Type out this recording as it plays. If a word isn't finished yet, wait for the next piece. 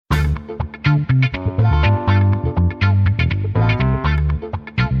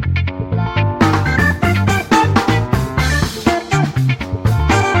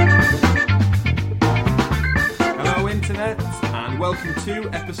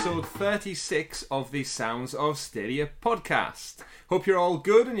episode 36 of the Sounds of Stadia podcast. Hope you're all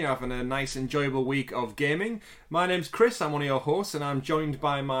good and you're having a nice, enjoyable week of gaming. My name's Chris, I'm one of your hosts, and I'm joined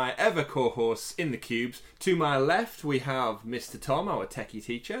by my ever co-hosts in the cubes. To my left, we have Mr. Tom, our techie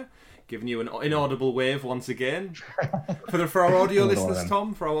teacher, giving you an inaudible wave once again. For our audio listeners,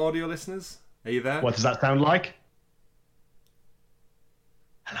 Tom, for our audio listeners, are you there? What does that sound like?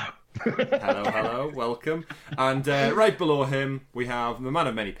 Hello. Hello, welcome. And right below him, we have the man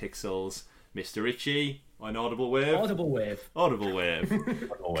of many pixels, Mr. Richie. Inaudible wave. Audible wave. Audible wave.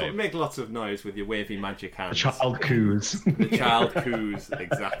 Make lots of noise with your wavy magic hands. The child coos. The child coos.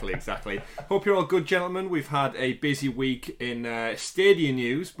 Exactly. Hope you're all good, gentlemen. We've had a busy week in Stadia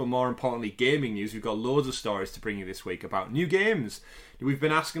news, but more importantly, gaming news. We've got loads of stories to bring you this week about new games. We've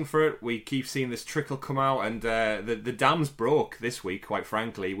been asking for it. We keep seeing this trickle come out, and the dam's broke this week. Quite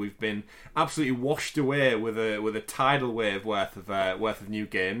frankly, we've been absolutely washed away with a tidal wave worth of new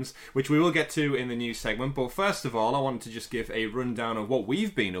games, which we will get to in the news segment. But first of all, I wanted to just give a rundown of what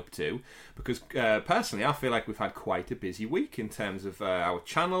we've been up to, because personally, I feel like we've had quite a busy week in terms of our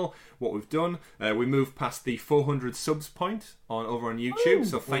channel, what we've done. We moved past the 400 subs point over on YouTube,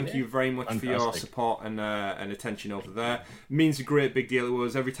 so thank you very much for your support and attention over there. It means a great big deal to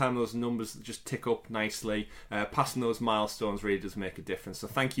us. Every time those numbers just tick up nicely, passing those milestones really does make a difference. So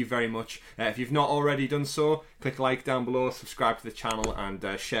thank you very much. If you've not already done so, click like down below, subscribe to the channel, and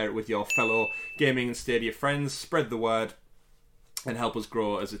share it with your fellow gaming and Stadia friends. Spread the word and help us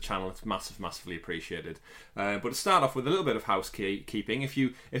grow as a channel. It's massively appreciated. But to start off with a little bit of housekeeping, if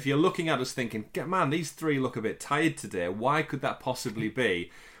you're looking at us thinking, man, these three look a bit tired today, why could that possibly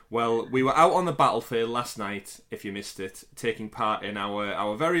be? Well, we were out on the battlefield last night, if you missed it, taking part in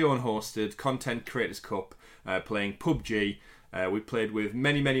our very own hosted Content Creators Cup, playing PUBG. We played with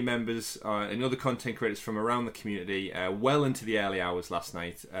many members and other content creators from around the community well into the early hours last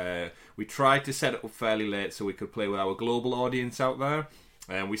night. We tried to set it up fairly late so we could play with our global audience out there.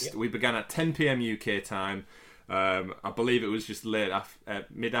 We began at 10 p.m. UK time. I believe it was just late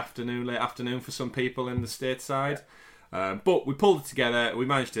late afternoon for some people in the stateside. But we pulled it together, we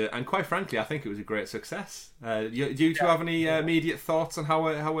managed it, and quite frankly, I think it was a great success. Do you two have any immediate thoughts on how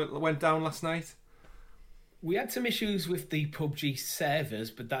it went down last night? We had some issues with the PUBG servers,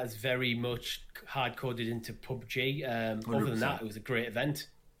 but that is very much hard-coded into PUBG. Other than that, it was a great event.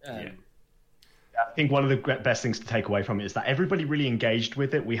 I think one of the best things to take away from it is that everybody really engaged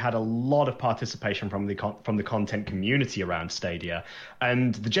with it. We had a lot of participation from the content community around Stadia,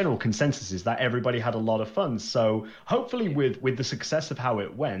 and the general consensus is that everybody had a lot of fun. So hopefully with the success of how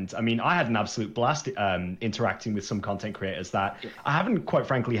it went, I mean, I had an absolute blast interacting with some content creators that I haven't quite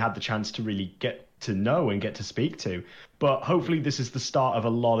frankly had the chance to really get to know and get to speak to. But hopefully this is the start of a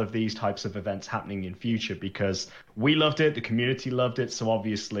lot of these types of events happening in future, because we loved it, the community loved it, so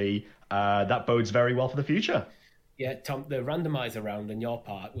obviously that bodes very well for the future. Yeah, Tom, the randomizer round on your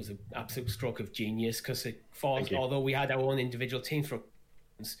part was an absolute stroke of genius, because although we had our own individual teams for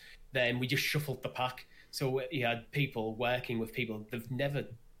then we just shuffled the pack. So you had people working with people they've never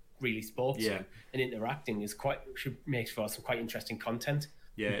really spoke to, and interacting should make for some quite interesting content.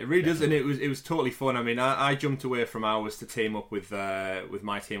 Yeah, it really does, and it was totally fun. I mean, I jumped away from ours to team up with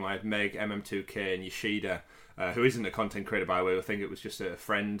my team. I had Meg, MM2K, and Yoshida, who isn't a content creator, by the way. I think it was just a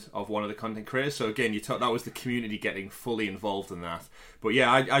friend of one of the content creators. So again, that was the community getting fully involved in that. But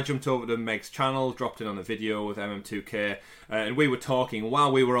yeah, I jumped over to Meg's channel, dropped in on a video with MM2K, and we were talking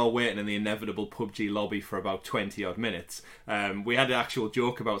while we were all waiting in the inevitable PUBG lobby for about 20 odd minutes. We had an actual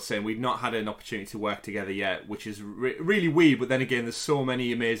joke about saying we'd not had an opportunity to work together yet, which is really weird. But then again, there's so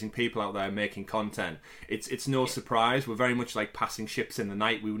many amazing people out there making content. It's no surprise. We're very much like passing ships in the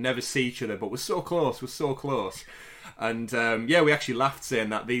night. We would never see each other, but we're so close. And we actually laughed saying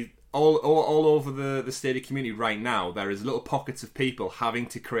that all over the Stadia community right now, there is little pockets of people having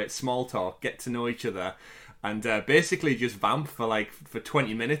to create small talk, get to know each other, and basically just vamp for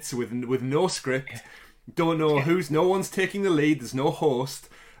 20 minutes with no script. Don't know no one's taking the lead. There's no host.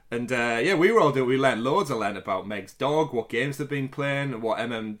 And we were all doing. We learned loads. I learned about Meg's dog, what games they've been playing, what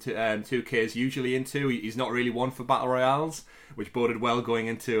MM2K is usually into. He's not really one for battle royales, which boded well going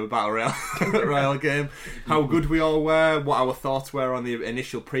into a battle royale game. How good we all were, what our thoughts were on the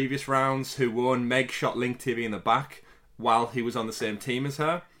initial previous rounds, who won. Meg shot Link TV in the back while he was on the same team as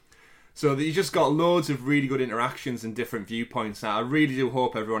her. So you just got loads of really good interactions and different viewpoints. Now, I really do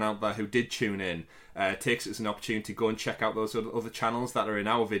hope everyone out there who did tune in takes it as an opportunity to go and check out those other channels that are in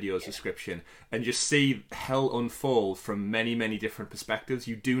our video's description and just see hell unfold from many different perspectives.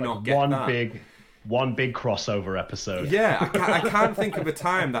 You do not get that. one big crossover episode. Yeah, I can't think of a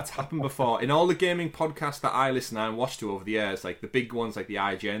time that's happened before. In all the gaming podcasts that I listen and watch to over the years, like the big ones like the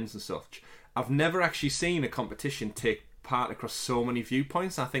IGNs and such, I've never actually seen a competition take part across so many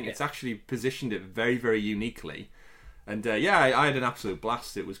viewpoints. I think it's actually positioned it very, very uniquely. And I had an absolute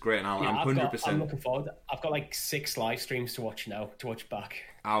blast. It was great, and I'm 100%. I'm looking forward. I've got like 6 live streams to watch now, to watch back.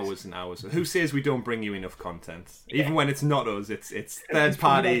 Hours and hours. Who says we don't bring you enough content? Even when it's not us, it's third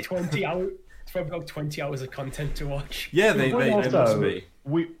party. It's probably about 20 hours of content to watch. Yeah, they must be.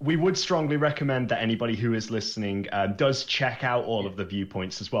 We would strongly recommend that anybody who is listening does check out all of the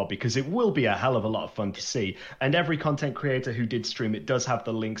viewpoints as well, because it will be a hell of a lot of fun to see. And every content creator who did stream it does have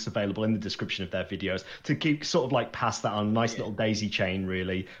the links available in the description of their videos to keep sort of like pass that on a nice little daisy chain,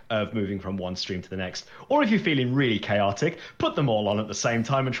 really, of moving from one stream to the next. Or if you're feeling really chaotic, put them all on at the same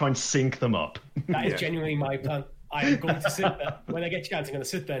time and try and sync them up. That is genuinely my plan. I'm going to sit there. When I get a chance, I'm going to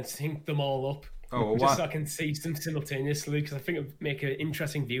sit there and sync them all up. Just so I can see them simultaneously, because I think it would make an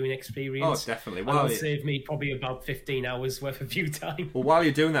interesting viewing experience. Oh, definitely. Well, it'll save me probably about 15 hours worth of view time. Well, while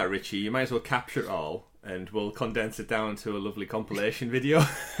you're doing that, Richie, you might as well capture it all, and we'll condense it down to a lovely compilation video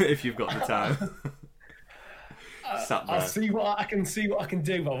if you've got the time. I'll see what I can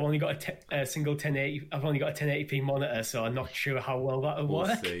do. But I've only got a single 1080. I've only got a 1080p monitor, so I'm not sure how well that'll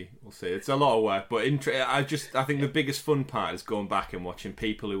work. We'll see. It's a lot of work, but I think the biggest fun part is going back and watching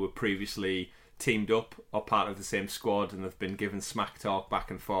people who were previously teamed up or part of the same squad, and they've been given smack talk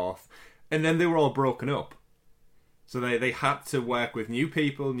back and forth, and then they were all broken up. So they had to work with new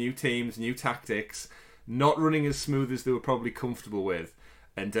people, new teams, new tactics, not running as smooth as they were probably comfortable with.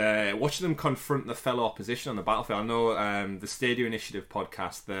 And watching them confront the fellow opposition on the battlefield. I know the Stadia Initiative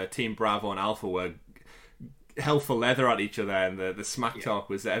podcast, the Team Bravo and Alpha were hell for leather at each other, and the smack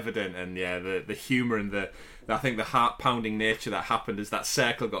talk was evident, and the humour and I think the heart-pounding nature that happened as that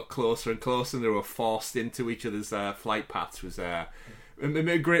circle got closer and closer and they were forced into each other's flight paths was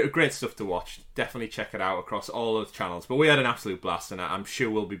great stuff to watch. Definitely check it out across all of the channels. But we had an absolute blast, and I'm sure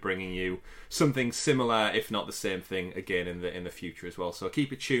we'll be bringing you something similar, if not the same thing, again in the future as well. So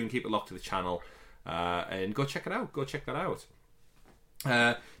keep it tuned, keep it locked to the channel, and go check it out. Go check that out.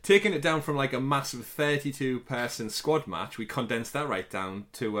 Taking it down from like a massive 32-person squad match, we condensed that right down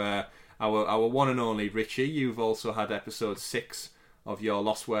to our one and only Richie. You've also had episode 6 of your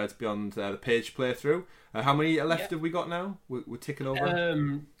Lost Words Beyond the Page playthrough. How many left have we got now? We're ticking over.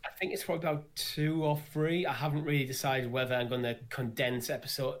 I think it's probably about 2 or 3. I haven't really decided whether I'm going to condense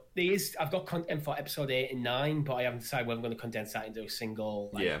episode. I've got content for episode 8 and 9, but I haven't decided whether I'm going to condense that into a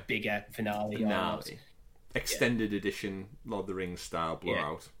single bigger finale. Or not. Extended edition Lord of the Rings style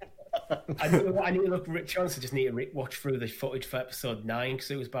blowout. I need to look Rich on, so I just need to watch through the footage for episode 9,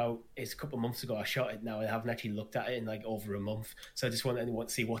 because it's a couple of months ago I shot it now, and I haven't actually looked at it in like over a month. So I just want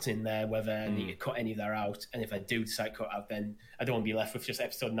to see what's in there, whether I need to cut any of that out, and if I do decide to cut out, then I don't want to be left with just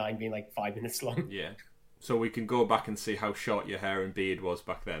episode 9 being like 5 minutes long. Yeah. So we can go back and see how short your hair and beard was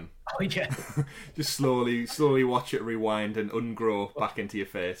back then. Oh yeah. Just slowly watch it rewind and ungrow back into your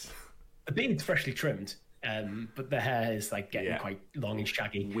face. The beard's freshly trimmed. But the hair is like getting quite long and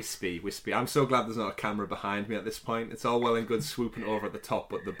shaggy. Wispy. I'm so glad there's not a camera behind me at this point. It's all well and good swooping over at the top,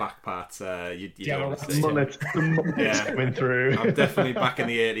 but the back parts, you don't want to see. The mullet's coming through. I'm definitely back in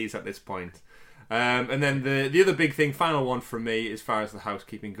the 80s at this point. And then the other big thing, final one from me, as far as the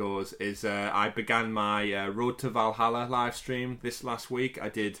housekeeping goes, is I began my Road to Valhalla live stream this last week. I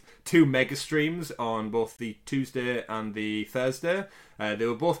did 2 mega streams on both the Tuesday and the Thursday. They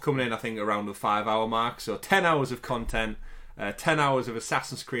were both coming in, I think, around the 5-hour mark. So 10 hours of content, 10 hours of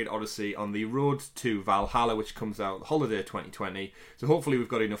Assassin's Creed Odyssey on the Road to Valhalla, which comes out holiday 2020. So hopefully we've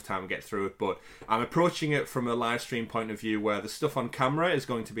got enough time to get through it. But I'm approaching it from a live stream point of view where the stuff on camera is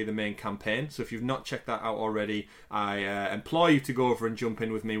going to be the main campaign. So if you've not checked that out already, I implore you to go over and jump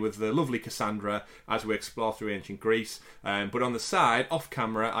in with me with the lovely Cassandra as we explore through ancient Greece. But on the side, off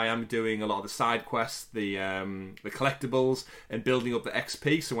camera, I am doing a lot of the side quests, the collectibles, and building up the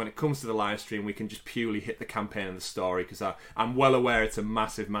XP. So when it comes to the live stream, we can just purely hit the campaign and the story, because I'm well aware it's a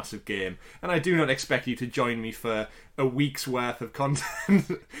massive, massive game. And I do not expect you to join me for a week's worth of content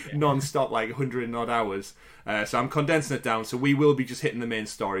non-stop, like 100 and odd hours. So I'm condensing it down, so we will be just hitting the main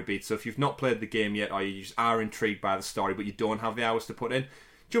story beats. So if you've not played the game yet, or you just are intrigued by the story but you don't have the hours to put in,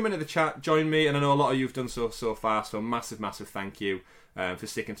 jump into the chat, join me, and I know a lot of you have done so far, so massive thank you for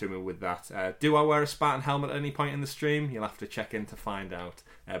sticking to me with that. Do I wear a Spartan helmet at any point in the stream? You'll have to check in to find out.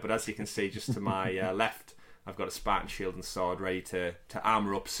 But as you can see, just to my left, I've got a Spartan shield and sword ready to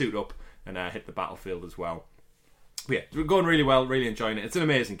armour up, suit up, and hit the battlefield as well. But yeah, we're going really well, really enjoying it. It's an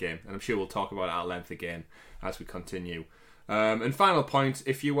amazing game, and I'm sure we'll talk about it at length again as we continue. And final point,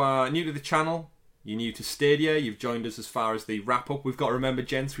 if you are new to the channel, you're new to Stadia, you've joined us as far as the wrap-up. We've got to remember,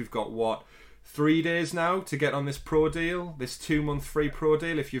 gents, we've got, 3 days now to get on this pro deal, this 2-month free pro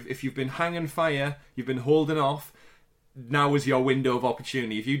deal. If you've been hanging fire, you've been holding off, now is your window of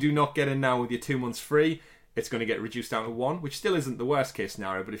opportunity. If you do not get in now with your 2 months free, it's going to get reduced down to 1, which still isn't the worst case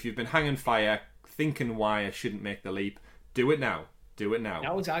scenario. But if you've been hanging fire, thinking why I shouldn't make the leap, do it now. Do it now.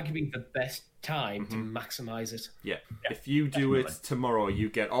 Now is arguably the best time to maximise it. Yeah. If you do it tomorrow, you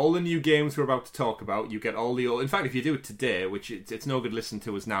get all the new games we're about to talk about. You get all the old... In fact, if you do it today, which it's no good listening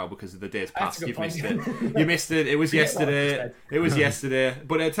to us now because of the days past, you've missed it. You missed it. It was yesterday. It was yesterday.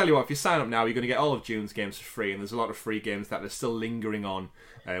 But I tell you what, if you sign up now, you're going to get all of June's games for free, and there's a lot of free games that are still lingering on,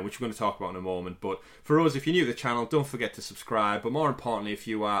 which we're going to talk about in a moment. But for us, if you're new to the channel, don't forget to subscribe. But more importantly, if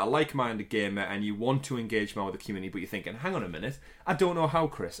you are a like-minded gamer and you want to engage more with the community, but you're thinking, hang on a minute, I don't know how,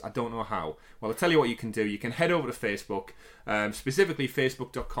 Chris. I don't know how. Well, I'll tell you what you can do. You can head over to Facebook, specifically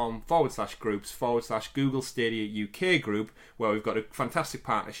facebook.com/groups/Google Stadia UK group, where we've got a fantastic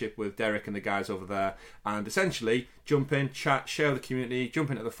partnership with Derek and the guys over there. And essentially, jump in, chat, share the community, jump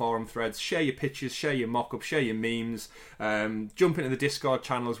into the forum threads, share your pictures, share your mock-ups, share your memes, jump into the Discord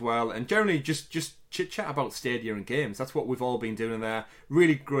channel as well, and generally just chit-chat about Stadia and games. That's what we've all been doing there.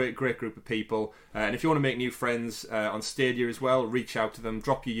 Really great group of people. And if you want to make new friends on Stadia as well, reach out to them,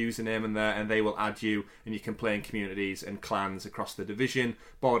 drop your username in there, and they will add you, and you can play in communities and clans across the Division,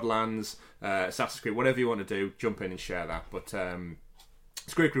 Borderlands, Assassin's Creed, whatever you want to do, jump in and share that. But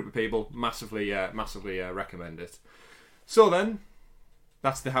it's a great group of people. Massively recommend it. So then,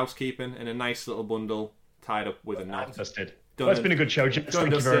 that's the housekeeping in a nice little bundle tied up with a knot. Dusted. Well, it's been a good show, James.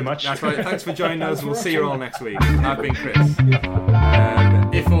 Thank you very much. That's right. Thanks for joining us. We'll see you all next week. I've been Chris.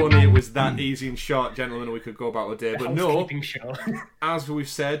 If only it was that easy and short, gentlemen, we could go about our day. But no, as we've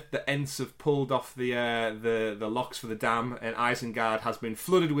said, the Ents have pulled off the locks for the dam, and Isengard has been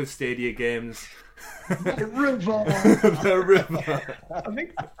flooded with Stadia games. The river. The river. I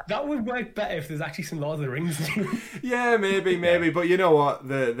think that would work better if there's actually some Lord of the Rings. Yeah, maybe. But you know what?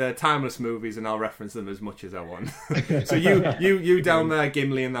 They're timeless movies, and I'll reference them as much as I want. So you down there,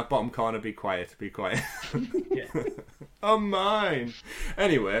 Gimli, in that bottom corner, be quiet. Yeah. I'm mine.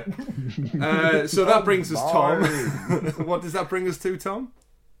 Anyway, so that brings us, Tom. What does that bring us to, Tom?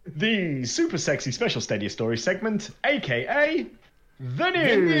 The super sexy special Stadia story segment, aka the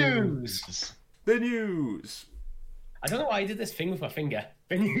news. The news. I don't know why I did this thing with my finger.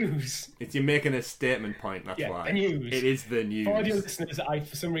 The news. You're making a statement point, that's why. The news. It is the news. For audio listeners,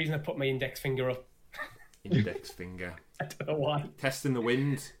 for some reason I put my index finger up. Index finger. I don't know why. Testing the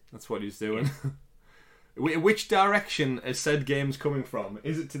wind. That's what he's doing. Which direction is said games coming from?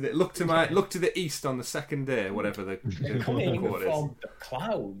 Is it to the look to the east on the second day, whatever the coming quote from the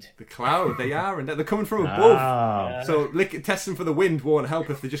cloud. The cloud, they are, and they're coming from above. So testing for the wind won't help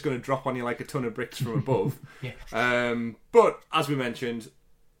if they're just going to drop on you like a ton of bricks from above. But as we mentioned,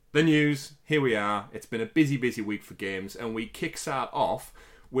 the news. Here we are. It's been a busy week for games, and we kickstart off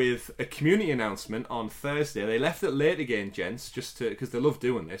with a community announcement on Thursday. They left it late again, gents, just because they love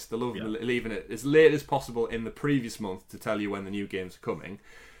doing this. They love leaving it as late as possible in the previous month to tell you when the new games are coming.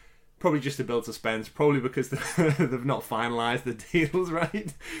 Probably just to build suspense, probably because they've not finalised the deals,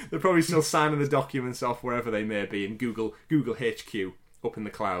 right? They're probably still signing the documents off wherever they may be in Google HQ up in the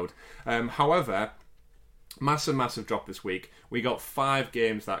cloud. However, massive drop this week. We got 5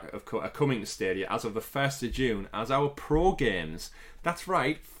 games that are coming to Stadia as of the 1st of June as our pro games. That's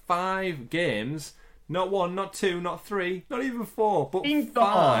right, 5 games. Not 1, not 2, not 3, not even 4, but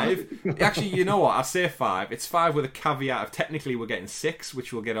 5. Actually, you know what? I say 5. It's 5 with a caveat of technically we're getting 6,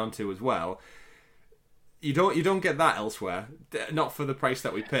 which we'll get onto as well. You don't get that elsewhere, not for the price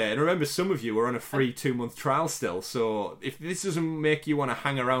that we pay. And remember, some of you are on a free 2-month trial still, so if this doesn't make you want to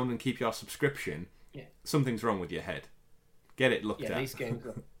hang around and keep your subscription, something's wrong with your head. Get it looked at. These games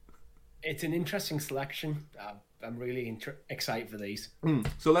it's an interesting selection. I'm really excited for these.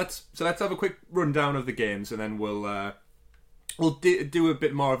 So let's have a quick rundown of the games, and then we'll do a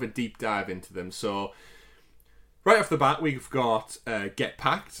bit more of a deep dive into them. So right off the bat, we've got Get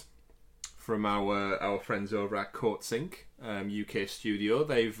Packed from our friends over at Coatsink UK studio.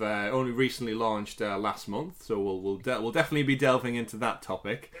 They've only recently launched last month, so we'll definitely be delving into that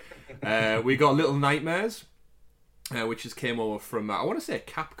topic. We got Little Nightmares, which just came over from I want to say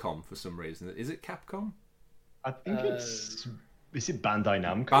Capcom for some reason. Is it Capcom? I think it's... Is it Bandai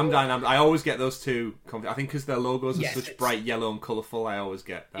Namco? Bandai Namco. I always get those two. I think because their logos are such bright yellow and colourful, I always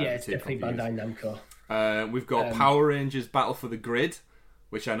get it's definitely confused. Bandai Namco. We've got Power Rangers Battle for the Grid,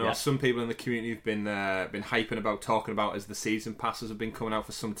 which I know some people in the community have been hyping about, talking about as the season passes have been coming out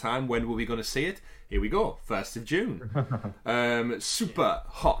for some time. When were we going to see it? Here we go, 1st of June. Super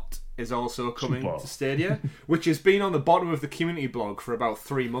Hot is also coming to Stadia, which has been on the bottom of the community blog for about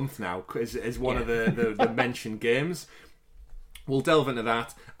 3 months now, is one of the mentioned games. We'll delve into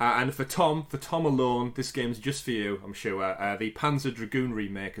that. And for Tom alone, this game's just for you, I'm sure. The Panzer Dragoon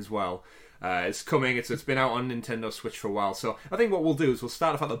remake as well. It's coming. It's been out on Nintendo Switch for a while. So I think what we'll do is we'll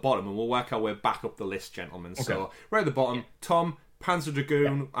start off at the bottom and we'll work our way back up the list, gentlemen. Okay. So right at the bottom, Tom, Panzer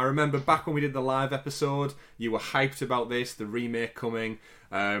Dragoon. I remember back when we did the live episode, you were hyped about this, the remake coming.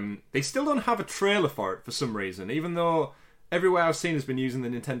 They still don't have a trailer for it for some reason, even though everywhere I've seen has been using the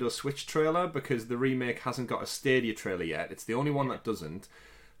Nintendo Switch trailer, because the remake hasn't got a Stadia trailer yet. It's the only one that doesn't.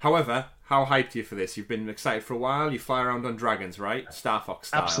 However, how hyped are you for this? You've been excited for a while. You fly around on dragons, right? Star Fox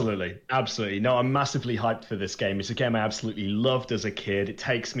style. Absolutely. No, I'm massively hyped for this game. It's a game I absolutely loved as a kid. It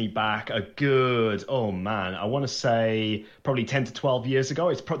takes me back a good, I want to say probably 10 to 12 years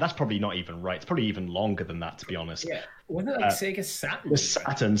ago. That's probably not even right. It's probably even longer than that, to be honest. Yeah. Wasn't it like Sega Saturn? The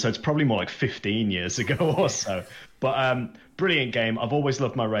Saturn, so it's probably more like 15 years ago or so. But brilliant game. I've always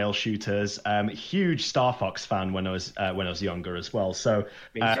loved my rail shooters. Huge Star Fox fan when I was younger as well. So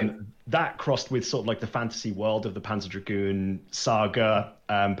that crossed with sort of like the fantasy world of the Panzer Dragoon saga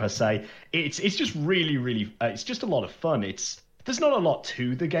per se. It's just really it's just a lot of fun. There's not a lot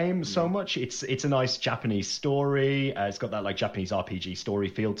to the game so much. It's a nice Japanese story. It's got that like Japanese RPG story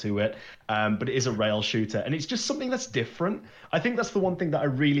feel to it. But it is a rail shooter, and it's just something that's different. I think that's the one thing that I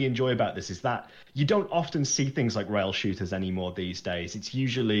really enjoy about this, is that you don't often see things like rail shooters anymore these days. It's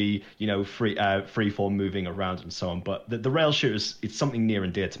usually, free form moving around and so on. But the rail shooters, it's something near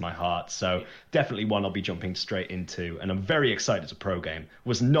and dear to my heart. So definitely one I'll be jumping straight into, and I'm very excited. It's a pro game.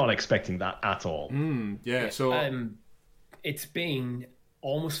 Was not expecting that at all. So. It's been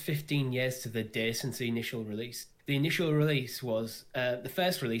almost 15 years to the day since the initial release. The initial release was, the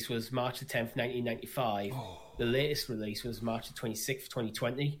first release was March the 10th, 1995. The latest release was March the 26th,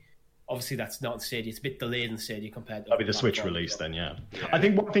 2020. Obviously, that's not in Stadia. It's a bit delayed in Stadia compared to... That'll be the Switch release then, yeah. I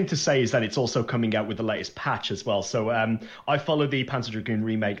think one thing to say is that it's also coming out with the latest patch as well. So I follow the Panzer Dragoon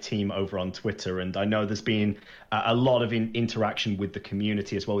remake team over on Twitter, and I know there's been a lot of interaction with the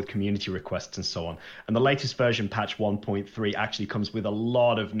community as well, with community requests and so on. And the latest version, patch 1.3, actually comes with a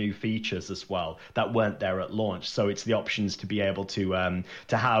lot of new features as well that weren't there at launch. So it's the options to be able to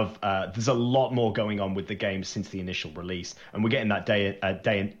have... there's a lot more going on with the game since the initial release. And we're getting that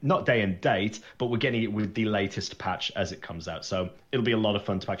not day and date, but we're getting it with the latest patch as it comes out. So it'll be a lot of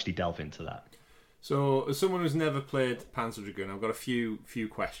fun to actually delve into that. So, as someone who's never played Panzer Dragoon, I've got a few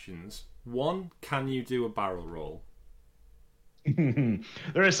questions. One, can you do a barrel roll?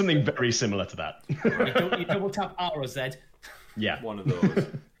 There is something very similar to that. You double tap R or Z. Yeah. One of those.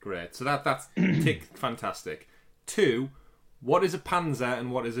 Great. So that's tick, fantastic. Two, what is a Panzer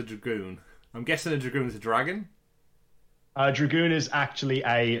and what is a Dragoon? I'm guessing a Dragoon is a dragon? Dragoon is actually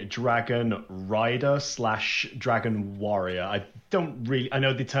a dragon rider / dragon warrior. I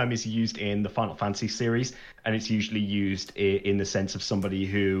know the term is used in the Final Fantasy series, and it's usually used in the sense of somebody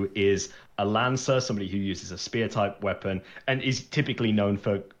who is a lancer, somebody who uses a spear type weapon, and is typically known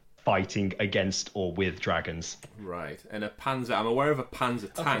for fighting against or with dragons. Right. And a Panzer, I'm aware of a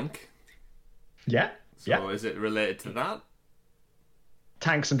Panzer tank. Yeah. So is it related to that?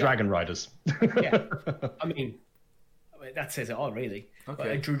 Tanks and dragon riders. Yeah. I mean, that says it all, really.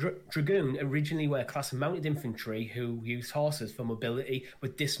 Okay. A Dragoon originally were a class of mounted infantry who used horses for mobility,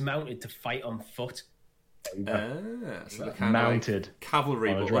 but dismounted to fight on foot. So they're kind mounted of like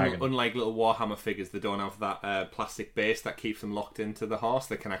cavalry, but unlike little Warhammer figures, they don't have that plastic base that keeps them locked into the horse.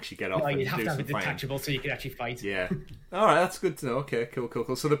 They can actually get off and do some fighting. You'd have to have it detachable so you can actually fight. Yeah. All right, that's good to know. Okay,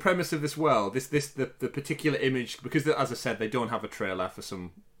 cool. So the premise of this world, the particular image, because as I said, they don't have a trailer for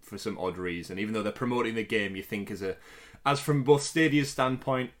some odd reason. Even though they're promoting the game, you think as from both Stadia's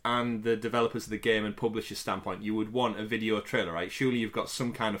standpoint and the developers of the game and publisher's standpoint, you would want a video trailer, right? Surely you've got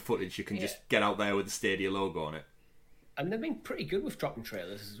some kind of footage you can just get out there with the Stadia logo on it. And they've been pretty good with dropping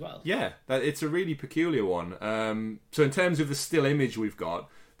trailers as well. Yeah, it's a really peculiar one. So in terms of the still image we've got,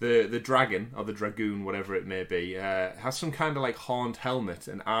 the dragon, or the dragoon, whatever it may be, has some kind of like horned helmet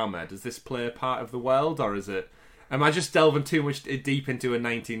and armour. Does this play a part of the world, or is it... Am I just delving too much deep into a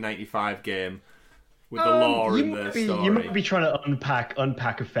 1995 game with the lore and the story? You might be trying to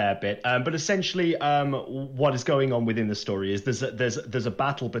unpack a fair bit, but essentially, what is going on within the story is there's a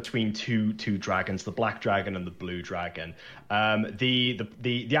battle between two dragons, the black dragon and the blue dragon.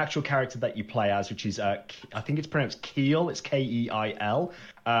 The actual character that you play as, which is I think it's pronounced Keel, it's Keil,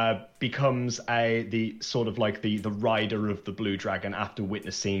 becomes the sort of like the rider of the blue dragon after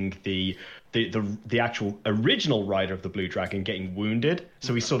witnessing the actual original rider of the blue dragon getting wounded.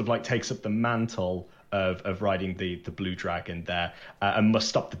 So he sort of like takes up the mantle of riding the blue dragon there, and must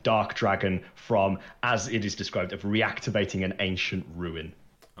stop the dark dragon from, as it is described, of reactivating an ancient ruin.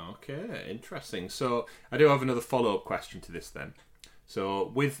 Okay, interesting. So I do have another follow-up question to this then.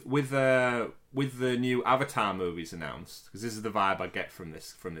 So with the new Avatar movies announced, because this is the vibe I get from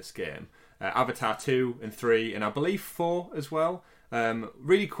this game, Avatar 2 and 3, and I believe 4 as well.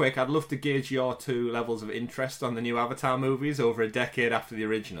 Really quick, I'd love to gauge your two levels of interest on the new Avatar movies over a decade after the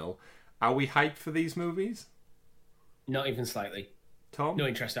original. Are we hyped for these movies? Not even slightly. Tom? No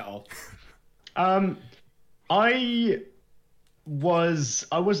interest at all. I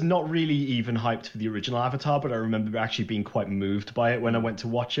was not really even hyped for the original Avatar, but I remember actually being quite moved by it when I went to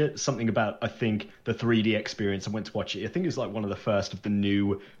watch it. Something about, I think, the 3D experience. I went to watch it. I think it was like one of the first of the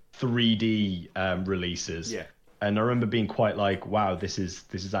new 3D releases. Yeah. And I remember being quite like, wow, this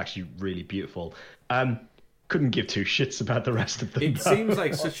is actually really beautiful. Couldn't give two shits about the rest of them. It seems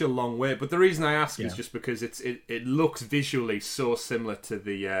like such a long way, but the reason I ask is just because it looks visually so similar to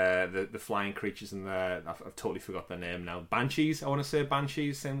the flying creatures and I've totally forgot their name now. Banshees, I want to say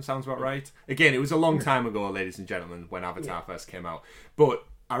Banshees. Sounds about right. Again, it was a long time ago, ladies and gentlemen, when Avatar first came out. But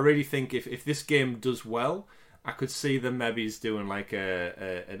I really think if this game does well, I could see them maybe doing like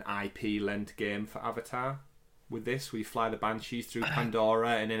an IP lent game for Avatar. With this, we fly the Banshees through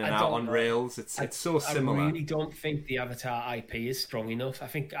Pandora and in and out on rails. It's so similar. I really don't think the Avatar IP is strong enough. I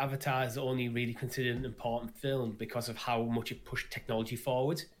think Avatar is only really considered an important film because of how much it pushed technology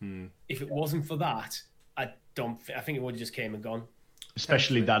forward. If it wasn't for that, I think it would have just came and gone.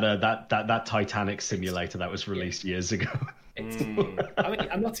 Especially that Titanic simulator that was released years ago. I mean,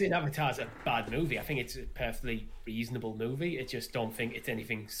 I'm not saying Avatar's a bad movie. I think it's a perfectly reasonable movie. I just don't think it's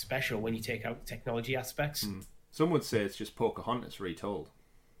anything special when you take out technology aspects. Some would say it's just Pocahontas retold.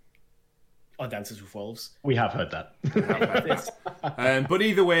 Or Dances with Wolves. We have heard that. But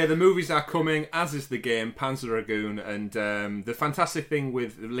either way, the movies are coming, as is the game, Panzer Dragoon. And the fantastic thing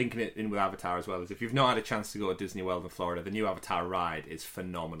with linking it in with Avatar as well is if you've not had a chance to go to Disney World in Florida, the new Avatar ride is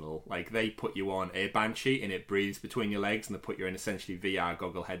phenomenal. Like, they put you on a Banshee and it breathes between your legs, and they put you in essentially VR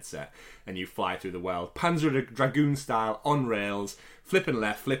goggle headset and you fly through the world. Panzer Dragoon style, on rails, flipping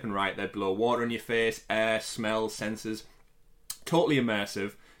left, flipping right. They blow water in your face, air, smell, sensors. Totally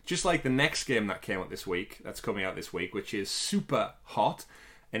immersive. Just like the next game that came out this week, that's coming out this week, which is Super Hot.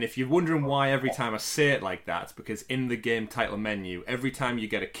 And if you're wondering why every time I say it like that, it's because in the game title menu, every time you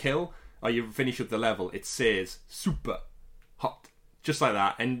get a kill or you finish up the level, it says Super Hot. Just like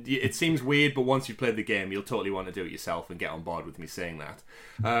that. And it seems weird, but once you've played the game, you'll totally want to do it yourself and get on board with me saying that.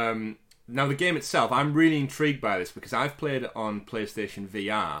 Now, the game itself, I'm really intrigued by this because I've played it on PlayStation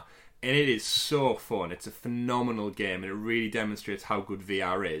VR. And it is so fun. It's a phenomenal game, and it really demonstrates how good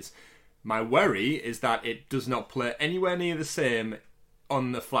VR is. My worry is that it does not play anywhere near the same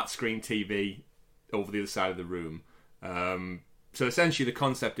on the flat screen TV over the other side of the room. So essentially the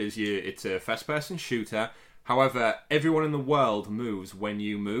concept is it's a first-person shooter. However, everyone in the world moves when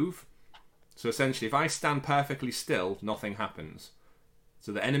you move. So essentially, if I stand perfectly still, nothing happens.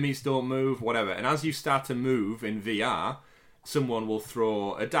 So the enemies don't move, whatever. And as you start to move in VR, someone will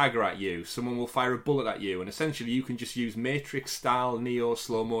throw a dagger at you, someone will fire a bullet at you, and essentially you can just use Matrix-style Neo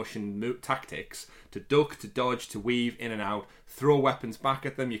slow-motion tactics to duck, to dodge, to weave in and out, throw weapons back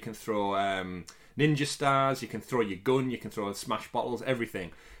at them. You can throw ninja stars, you can throw your gun, you can throw smash bottles, everything.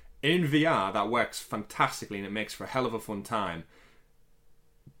 In VR, that works fantastically, and it makes for a hell of a fun time.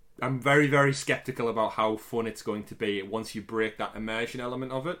 I'm very, very skeptical about how fun it's going to be once you break that immersion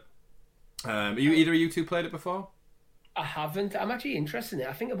element of it. Either of you two played it before? I haven't. I'm actually interested in it.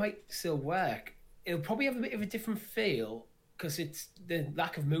 I think it might still work. It'll probably have a bit of a different feel because it's the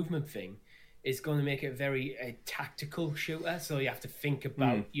lack of movement thing is going to make it a tactical shooter. So you have to think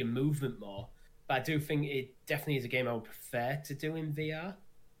about your movement more. But I do think it definitely is a game I would prefer to do in VR.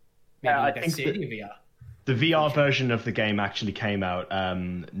 Maybe I think Stadia VR. The VR version of the game actually came out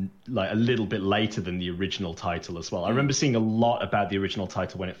like a little bit later than the original title as well. I remember seeing a lot about the original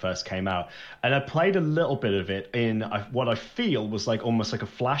title when it first came out, and I played a little bit of it in what I feel was like almost like a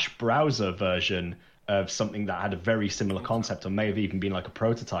Flash browser version of something that had a very similar concept, or may have even been like a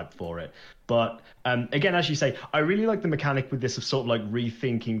prototype for it. But again, as you say, I really like the mechanic with this of sort of like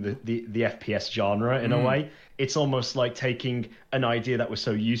rethinking the FPS genre in a way. It's almost like taking an idea that we're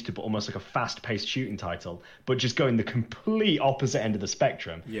so used to, but almost like a fast-paced shooting title, but just going the complete opposite end of the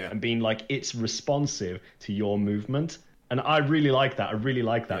spectrum and being like, it's responsive to your movement. And I really like that.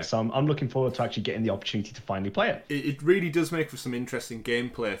 Yeah. So I'm looking forward to actually getting the opportunity to finally play it. It really does make for some interesting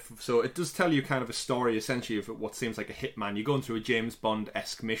gameplay. So it does tell you kind of a story, essentially, of what seems like a hitman. You're going through a James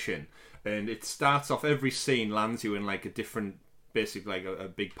Bond-esque mission, and it starts off, every scene lands you in like a different basically like a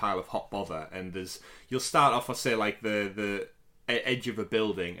big pile of hot bother, and you'll start off, I say, like the edge of a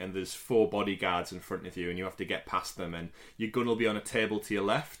building, and there's 4 bodyguards in front of you, and you have to get past them, and your gun will be on a table to your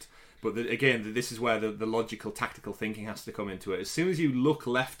left. But again, this is where the logical, tactical thinking has to come into it. As soon as you look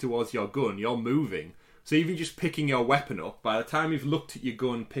left towards your gun, you're moving. So even just picking your weapon up, by the time you've looked at your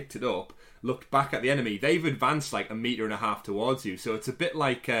gun, picked it up, looked back at the enemy, they've advanced like 1.5 meters towards you. So it's a bit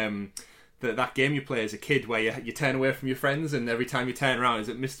like that game you play as a kid where you turn away from your friends, and every time you turn around, is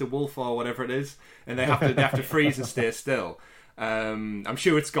it Mr. Wolf or whatever it is? And they have to freeze and stay still. I'm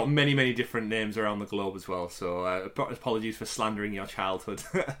sure it's got many, many different names around the globe as well, so apologies for slandering your childhood.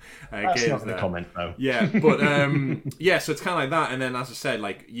 That's not the comment, though. Yeah, but so it's kind of like that, and then, as I said,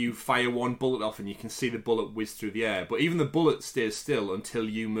 like, you fire one bullet off and you can see the bullet whiz through the air, but even the bullet stays still until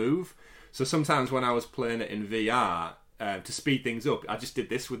you move. So sometimes when I was playing it in VR, to speed things up, I just did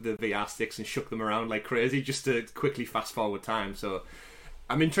this with the VR sticks and shook them around like crazy just to quickly fast forward time. So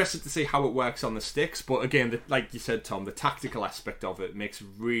I'm interested to see how it works on the sticks, but again, like you said, Tom, the tactical aspect of it makes it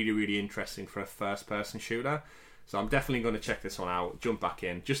really, really interesting for a first-person shooter. So I'm definitely going to check this one out, jump back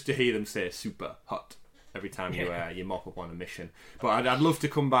in, just to hear them say super hot every time you mop up on a mission. But I'd love to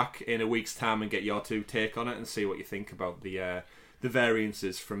come back in a week's time and get your two take on it and see what you think about the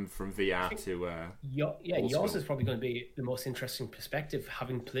variances from VR to... yours is probably going to be the most interesting perspective,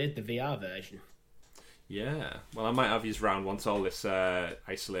 having played the VR version. Yeah, well, I might have you round once all this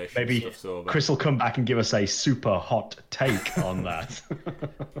isolation Maybe stuff's over. Chris will come back and give us a super hot take on that.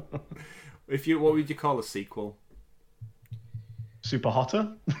 What would you call a sequel? Super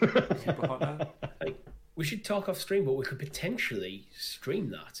hotter? Super hotter? We should talk off stream, but we could potentially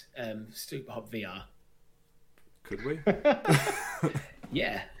stream that. Super hot VR. Could we?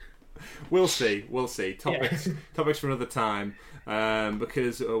 Yeah. We'll see. Topics for another time.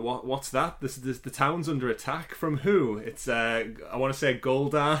 Because what's that? This the town's under attack from who? It's I want to say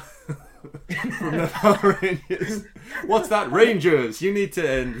Goldar from the Power Rangers. What's that? Rangers. You need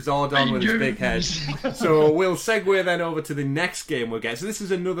to Zordon with his big head. So we'll segue then over to the next game we'll get. So this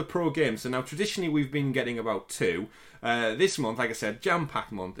is another pro game. So now traditionally we've been getting about 2. This month, like I said,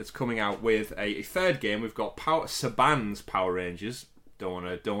 jam-packed month. It's coming out with a third game. We've got Saban's Power Rangers. Don't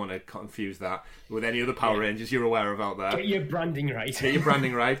want to confuse that with any other Power Rangers you're aware about there. Get your branding right.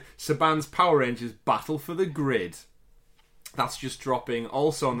 Saban's Power Rangers Battle for the Grid. That's just dropping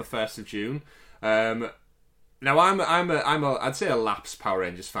also on the 1st of June. Now I'd say a lapsed Power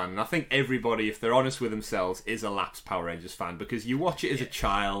Rangers fan, and I think everybody, if they're honest with themselves, is a lapsed Power Rangers fan, because you watch it as a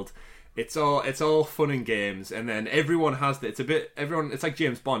child. It's all fun and games, and then everyone has it's like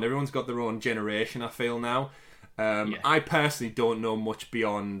James Bond. Everyone's got their own generation, I feel now. I personally don't know much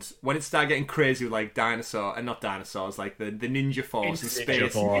beyond when it started getting crazy with like not dinosaurs, like the Ninja Force and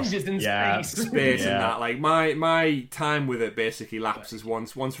space. Ninjas in space and that. Like my time with it basically lapses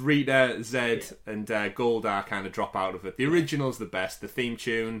once Rita, Zed, and Goldar kind of drop out of it. The original's the best. The theme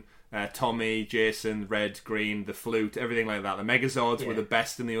tune, Tommy, Jason, Red, Green, the flute, everything like that. The Megazords were the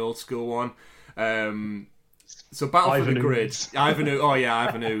best in the old school one. So Battle for the Grid. Ivan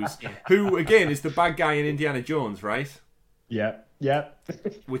Ooze. Who, again, is the bad guy in Indiana Jones, right? Yeah.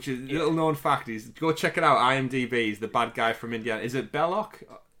 Which is a little known fact. Go check it out. IMDb is the bad guy from Indiana. Is it Belloc?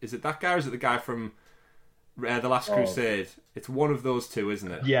 Is it that guy, or is it the guy from The Last Crusade? It's one of those two,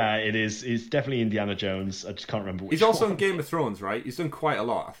 isn't it? Yeah, it is. It's definitely Indiana Jones. I just can't remember which He's also one. in Game of Thrones, right? He's done quite a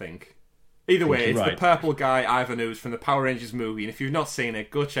lot, I think. Either way, it's the purple guy, Ivan Ooze, from the Power Rangers movie, and if you've not seen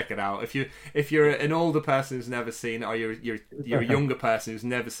it, go check it out. If you're an older person who's never seen it, or you're a younger person who's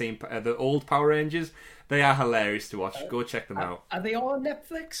never seen the old Power Rangers, they are hilarious to watch. Go check them out. Are they all on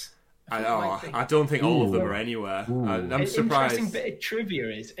Netflix? I don't think all of them are anywhere. I'm surprised. An interesting bit of trivia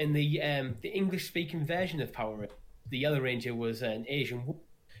is in the English-speaking version of Power Rangers, the Yellow Ranger was an Asian woman,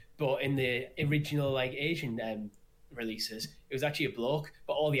 but in the original Asian releases, it was actually a bloke,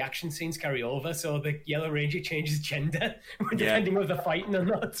 but all the action scenes carry over, so the Yellow Ranger changes gender depending on the fighting or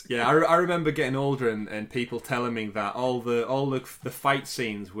not. Yeah, I remember getting older and people telling me that all the fight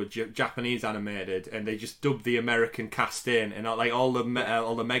scenes were Japanese animated, and they just dubbed the American cast in, and like all the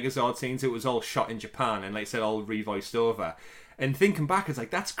Megazord scenes, it was all shot in Japan and like I said, all revoiced over. And thinking back, it's like,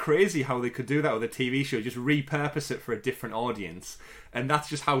 that's crazy how they could do that with a TV show, just repurpose it for a different audience. And that's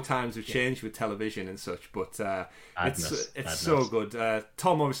just how times have changed with television and such. But it's so good.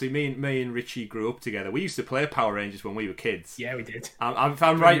 Tom, obviously, me and Richie grew up together. We used to play Power Rangers when we were kids. Yeah, we did. If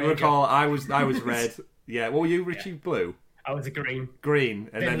I'm right to recall, I was red. Yeah, what were you, Richie? Blue? I was a green.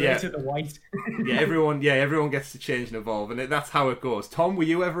 And then to the white. everyone gets to change and evolve, and that's how it goes. Tom, were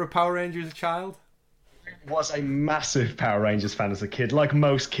you ever a Power Ranger as a child? was a massive Power Rangers fan as a kid, like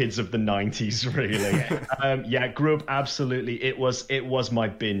most kids of the 90s, really. Grew up absolutely. It was my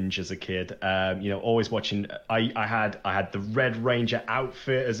binge as a kid. Always watching. I had the Red Ranger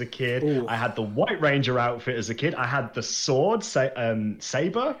outfit as a kid. Ooh. I had the White Ranger outfit as a kid. I had the sword,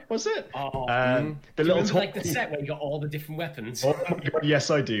 saber, was it? The little like the set where you got all the different weapons. Oh my god,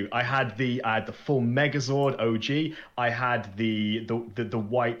 yes, I do. I had the full Megazord OG. I had the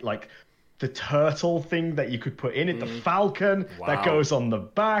white, like, the turtle thing that you could put in it, the Falcon that goes on the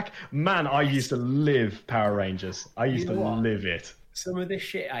back. Man, I used to live Power Rangers. I used to live it. Some of this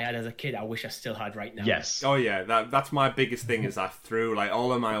shit I had as a kid, I wish I still had right now. Yes. Oh yeah, that's my biggest thing is I threw like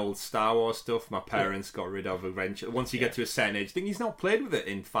all of my old Star Wars stuff. My parents got rid of eventually. Once you get to a certain age, I think he's not played with it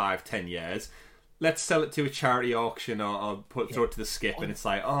in 5-10 years. Let's sell it to a charity auction or throw it to the skip, and it's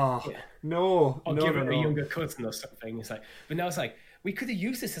like, no, or give it a younger cousin or something. It's like, but now it's like, we could have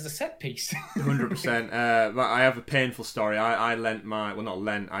used this as a set piece. 100%. I have a painful story. I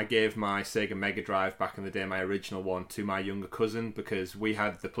gave my Sega Mega Drive back in the day, my original one, to my younger cousin because we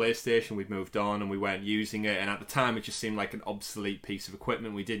had the PlayStation, we'd moved on and we weren't using it, and at the time it just seemed like an obsolete piece of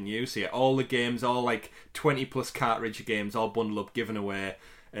equipment we didn't use. So yeah, all the games, all like 20 plus cartridge games, all bundled up, given away,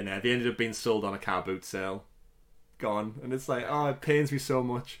 and they ended up being sold on a car boot sale. Gone. And it's like, it pains me so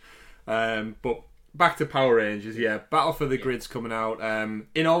much. But back to Power Rangers, Battle for the Grid's coming out.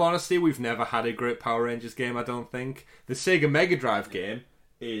 In all honesty, we've never had a great Power Rangers game, I don't think. The Sega Mega Drive game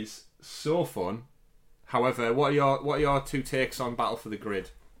is so fun. However, what are your two takes on Battle for the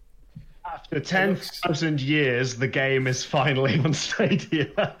Grid? After 10,000 years, the game is finally on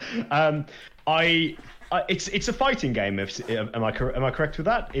Stadia. It's a fighting game. Am I correct with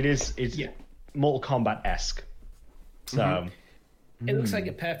that? It's Mortal Kombat-esque. So. It looks like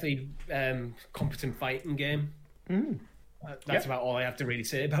a perfectly competent fighting game. That's about all I have to really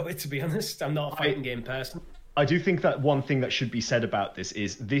say about it, to be honest. I'm not a fighting game person. I do think that one thing that should be said about this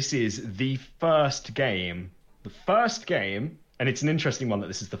is the first game, and it's an interesting one that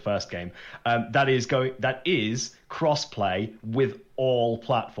this is the first game, that is cross-play with all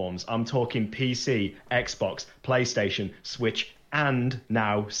platforms. I'm talking PC, Xbox, PlayStation, Switch, and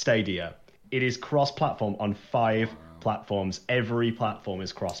now Stadia. It is cross-platform on 5 platforms. Every platform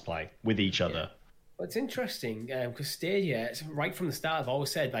is crossplay with each other. Well, it's interesting because Stadia, right from the start, I've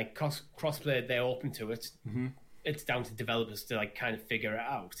always said like crossplay, they're open to it. It's down to developers to like kind of figure it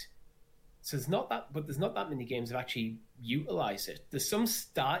out. So there's not that many games that actually utilize it. There's some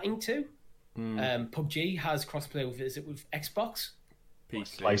starting to. PUBG has crossplay with Xbox,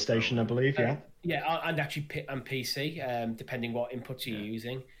 PC, PlayStation, I believe. And actually and PC, depending what inputs you're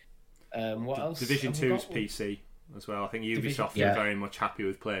using. What else? Division 2's PC. As well, I think Ubisoft are very much happy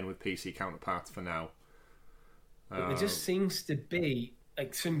with playing with PC counterparts for now. But there just seems to be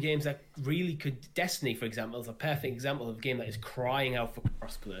like some games that really could. Destiny, for example, is a perfect example of a game that is crying out for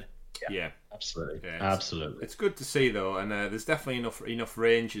crossplay. Yeah, absolutely. Absolutely. It's good to see though, and there's definitely enough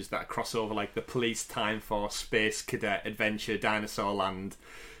ranges that cross over, like the Police, Time Force, Space Cadet, Adventure, Dinosaur Land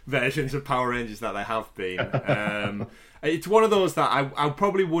versions of Power Rangers that there have been. It's one of those that I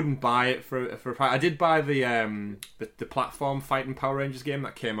probably wouldn't buy it for. I did buy the platform fighting Power Rangers game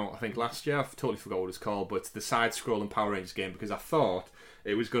that came out I think last year. I've totally forgot what it's called, but it's the side-scrolling Power Rangers game because I thought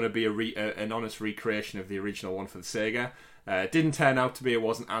it was going to be an honest recreation of the original one for the Sega. It didn't turn out to be. It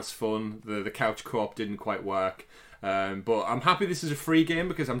wasn't as fun. The couch co-op didn't quite work. But I'm happy this is a free game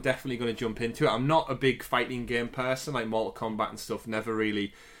because I'm definitely going to jump into it. I'm not a big fighting game person, like Mortal Kombat and stuff. Never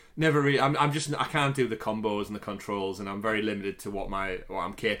really. I can't do the combos and the controls, and I'm very limited to what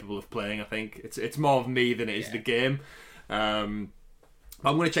I'm capable of playing. I think it's more of me than it is the game. I'm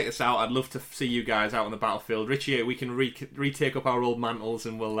going to check this out. I'd love to see you guys out on the battlefield. Richie, we can retake up our old mantles,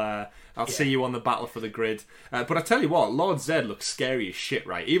 and I'll see you on the Battle for the Grid. But I tell you what, Lord Zedd looks scary as shit,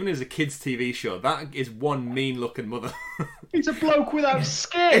 right? Even as a kids' TV show, that is one mean-looking mother. He's a bloke without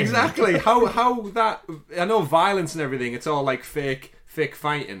skin. Exactly. How that? I know violence and everything. It's all like fake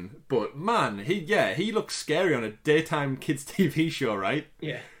fighting, but man, he looks scary on a daytime kids TV show, right?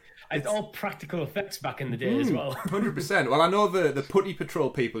 Yeah, it's all practical effects back in the day as well. 100%. Well, I know the Putty Patrol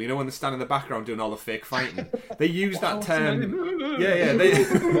people, when they stand in the background doing all the fake fighting, they use that term.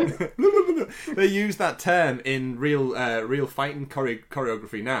 They use that term in real fighting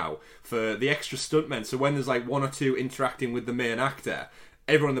choreography now for the extra stuntmen. So when there's like one or two interacting with the main actor,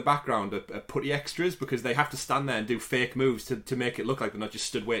 everyone in the background are putty extras because they have to stand there and do fake moves to make it look like they're not just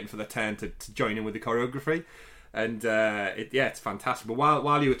stood waiting for their turn to join in with the choreography. And it's fantastic. But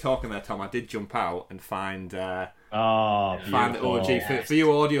while you were talking there, Tom, I did jump out and find Oh, Find the beautiful. OG. For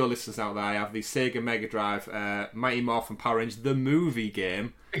you audio listeners out there, I have the Sega Mega Drive Mighty Morphin Power Rangers, the movie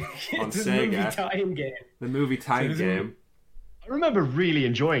game on It's a Sega. movie tie-in game. The movie time game. I remember really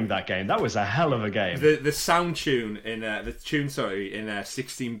enjoying that game. That was a hell of a game. The sound tune in in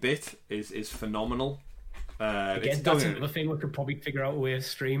 16-bit is phenomenal. Again, that's another thing we could probably figure out a way of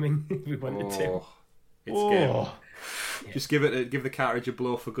streaming if we wanted to. It's game. Just give the cartridge a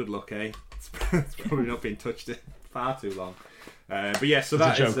blow for good luck, eh? It's probably not been touched in far too long. But yeah, so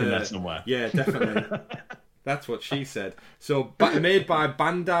There's that's a joke in there somewhere. Yeah, definitely. That's what she said. So made by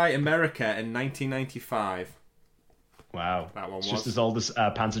Bandai America in 1995. Wow, That one was just as old as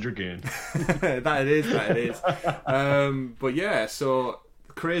Panzer Dragoon. that it is. But yeah, so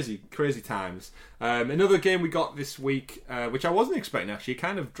crazy times. Another game we got this week, which I wasn't expecting actually,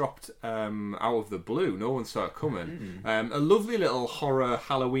 kind of dropped out of the blue. No one saw it coming. A lovely little horror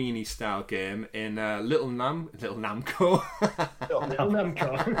Halloween-y style game in Little Namco. Little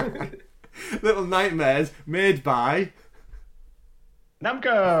Namco. Little Nightmares, made by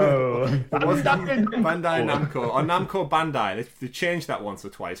Namco! Bandai Namco, or Namco Bandai. They changed that once or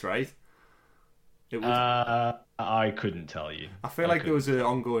twice, right? It was. I couldn't tell you. I feel like there was an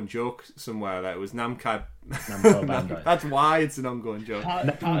ongoing joke somewhere that it was Namco Bandai. That's why it's an ongoing joke. Part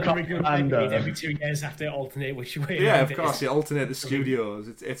of the regular Bandai. Every 2 years have to alternate which way. Yeah, of course. You alternate the studios.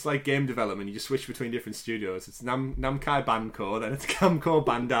 It's like game development. You just switch between different studios. It's Namco Bandco, then it's Namco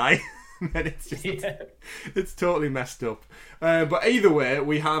Bandai. And it's just it's totally messed up. But either way,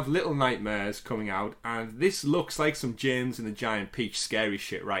 we have Little Nightmares coming out, and this looks like some James and the Giant Peach scary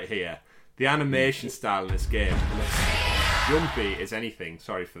shit right here. The animation style in this game looks jumpy as anything.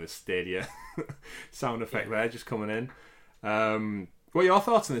 Sorry for the Stadia sound effect there, just coming in. What are your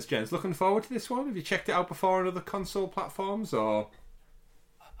thoughts on this, James? Looking forward to this one? Have you checked it out before on other console platforms, or?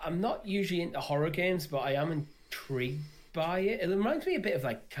 I'm not usually into horror games, but I am intrigued by it. It reminds me a bit of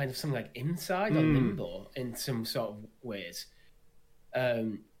like kind of something like Inside or Limbo in some sort of ways.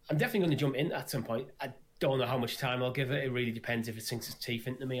 I'm definitely going to jump in at some point. I don't know how much time I'll give it. It really depends if it sinks its teeth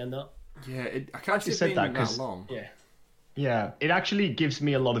into me or not. Yeah, I can't see it being that long. Yeah, it actually gives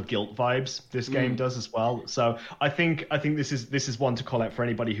me a lot of guilt vibes. This game does as well. So I think this is one to call out for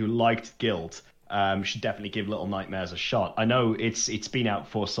anybody who liked Guilt. Should definitely give Little Nightmares a shot. I know it's been out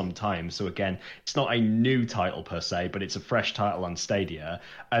for some time, so again, it's not a new title per se, but it's a fresh title on Stadia,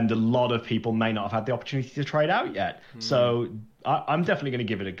 and a lot of people may not have had the opportunity to try it out yet. So I'm definitely going to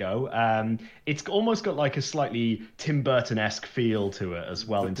give it a go. It's almost got like a slightly Tim Burton-esque feel to it as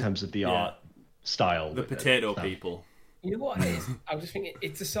well in terms of the art style. The potato people. You know what it is? I was just thinking,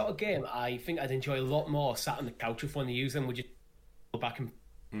 it's the sort of game I think I'd enjoy a lot more sat on the couch with one of you and would you go back and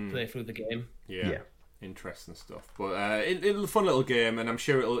play through the game. Yeah. Interesting stuff. But it's a fun little game, and I'm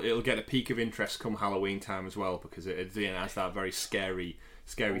sure it'll get a peak of interest come Halloween time as well, because it has that very scary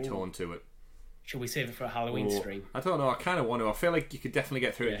tone to it. Should we save it for a Halloween stream? I don't know. I kind of want to. I feel like you could definitely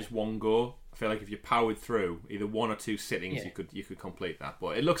get through it in just one go. I feel like if you powered through either one or two sittings, you could complete that.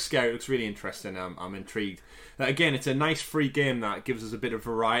 But it looks scary. It looks really interesting. I'm intrigued. Again, it's a nice free game that gives us a bit of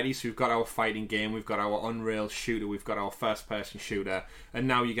variety. So we've got our fighting game, we've got our Unreal shooter, we've got our first-person shooter, and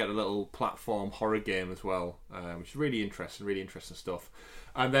now you get a little platform horror game as well, which is really interesting stuff.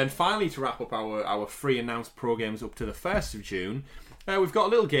 And then finally, to wrap up our free announced pro games up to the 1st of June. We've got a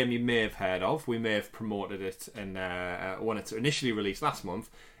little game you may have heard of. We may have promoted it when it initially released last month.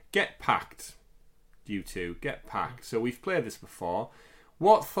 Get Packed. You two, Get Packed. So we've played this before.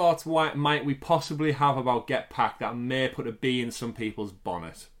 What thoughts might we possibly have about Get Packed that may put a bee in some people's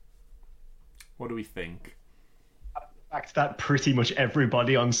bonnet? What do we think? The fact that pretty much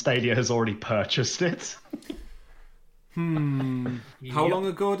everybody on Stadia has already purchased it. How long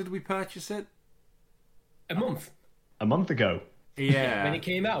ago did we purchase it? A month. A month ago. Yeah. When it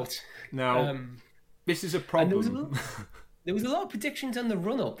came out. Now, this is a problem. There was a lot of predictions on the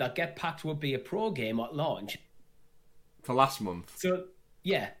run-up that Get Packed would be a pro game at launch. For last month. So,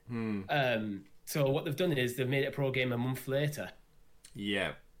 yeah. So what they've done is they've made it a pro game a month later.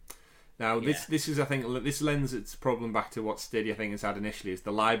 Yeah. Now, this is, I think, this lends its problem back to what Stadia, I think, has had initially, is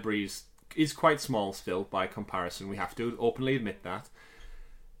the library is quite small still by comparison. We have to openly admit that.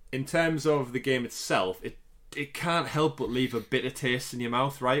 In terms of the game itself, it can't help but leave a bitter taste in your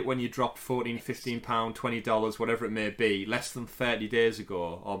mouth, right? When you dropped £14, £15, $20, whatever it may be, less than 30 days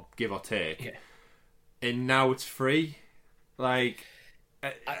ago, or give or take. Yeah. And now it's free. Like,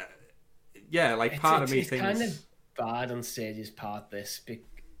 part of me thinks... It's kind of bad on Stadia's part, this.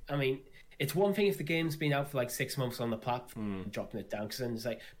 I mean, it's one thing if the game's been out for like 6 months on the platform, dropping it down, because then it's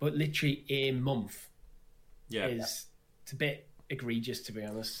like, but literally a month it's a bit egregious, to be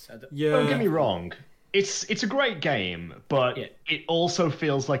honest. Don't get me wrong. It's a great game, but it also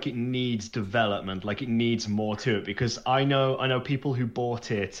feels like it needs development, like it needs more to it. Because I know people who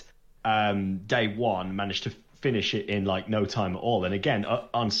bought it day one managed to finish it in like no time at all. And again,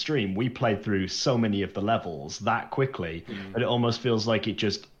 on stream, we played through so many of the levels that quickly that it almost feels like it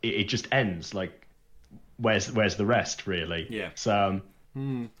just ends. Like, where's the rest, really? Yeah. So.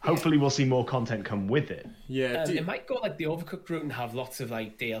 Hopefully we'll see more content come with it. Yeah, it might go like the Overcooked route and have lots of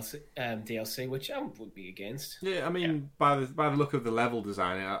like DLC, which I would be against. Yeah, I mean, by the look of the level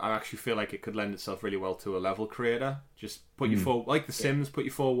design, I actually feel like it could lend itself really well to a level creator. Just put your four, like The Sims, put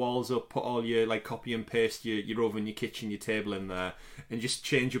your 4 walls up, put all your like copy and paste your oven, your kitchen, your table in there, and just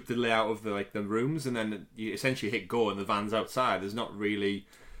change up the layout of the rooms, and then you essentially hit go and the van's outside. There's not really.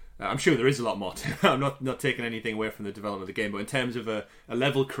 I'm sure there is a lot more to it. I'm not taking anything away from the development of the game, but in terms of a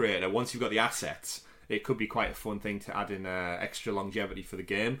level creator, once you've got the assets, it could be quite a fun thing to add in extra longevity for the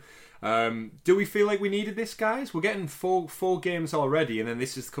game. Do we feel like we needed this, guys? We're getting four games already, and then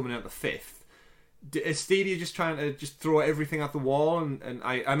this is coming out the 5th. Is Stadia just trying to just throw everything at the wall? And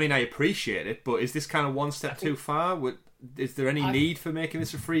I mean, I appreciate it, but is this kind of one step too far? Is there any need for making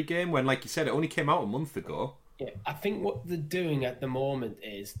this a free game when, like you said, it only came out a month ago? Yeah, I think what they're doing at the moment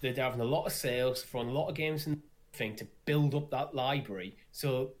is they're having a lot of sales, throwing a lot of games in the thing to build up that library.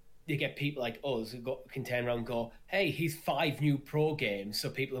 So you get people like us who can turn around and go, hey, here's 5 new pro games.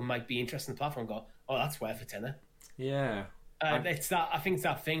 So people who might be interested in the platform go, oh, that's worth a tenner. Yeah. It's that. I think it's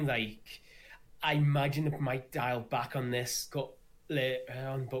that thing, like, I imagine it might dial back on this later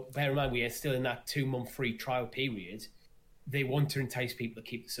on, but bear in mind, we are still in that 2-month free trial period. They want to entice people to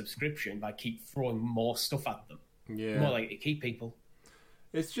keep the subscription by keep throwing more stuff at them. Yeah, more likely to keep people.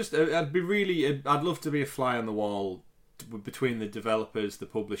 It's just I'd love to be a fly on the wall between the developers, the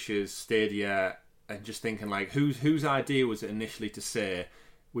publishers, Stadia, and just thinking like whose idea was it initially to say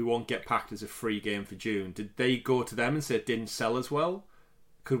we won't get packed as a free game for June? Did they go to them and say it didn't sell as well?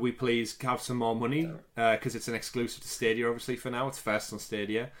 Could we please have some more money because it's an exclusive to Stadia, obviously for now. It's first on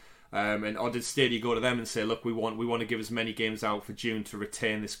Stadia. Or did Stadia go to them and say, look, we want to give as many games out for June to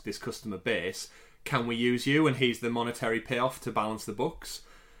retain this customer base. Can we use you? And here's the monetary payoff to balance the books.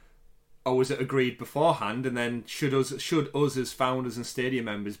 Or was it agreed beforehand? And then should us as founders and Stadia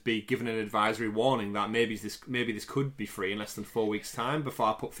members be given an advisory warning that maybe this could be free in less than 4 weeks' time before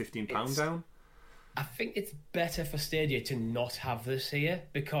I put £15 down? I think it's better for Stadia to not have this here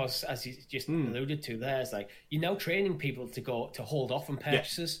because, as you just alluded to, there's like you're now training people to hold off on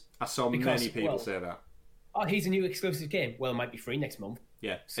purchases. I saw many people say that. Oh, here's a new exclusive game. Well, it might be free next month.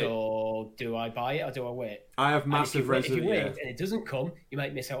 Yeah. So do I buy it or do I wait? I have massive reservations. If you wait and it doesn't come, you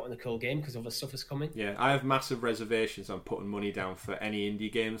might miss out on the cool game because other stuff is coming. Yeah, I have massive reservations on putting money down for any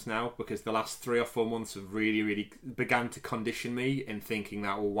indie games now because the last 3 or 4 months have really, really began to condition me in thinking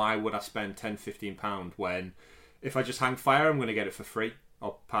that, well, why would I spend £10, £15 when if I just hang fire, I'm going to get it for free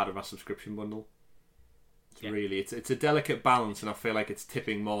or part of my subscription bundle. It's a delicate balance, and I feel like it's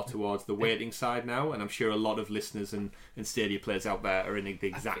tipping more towards the waiting side now, and I'm sure a lot of listeners and Stadia players out there are in the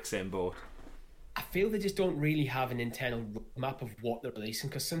exact same boat. I feel they just don't really have an internal roadmap of what they're releasing,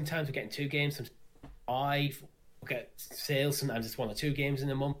 because sometimes we're getting 2 games, sometimes 5, we get sales, sometimes it's 1 or 2 games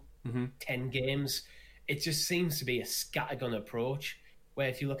in a month, 10 games. It just seems to be a scattergun approach, where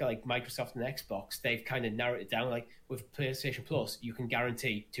if you look at like Microsoft and Xbox, they've kind of narrowed it down. Like with PlayStation Plus, you can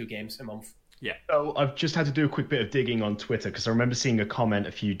guarantee 2 games a month. Yeah. So I've just had to do a quick bit of digging on Twitter because I remember seeing a comment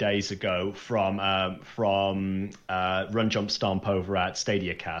a few days ago from Run Jump Stomp over at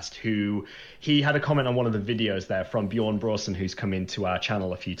StadiaCast, who he had a comment on one of the videos there from Bjorn Bråsen, who's come into our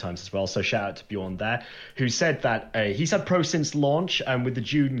channel a few times as well. So shout out to Bjorn there, who said that he's had Pro since launch, and with the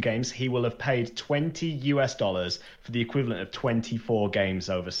June games, he will have paid $20 for the equivalent of 24 games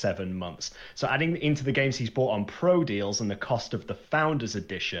over 7 months. So adding into the games he's bought on Pro deals and the cost of the Founders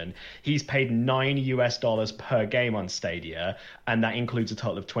Edition, he's paid $9 per game on Stadia, and that includes a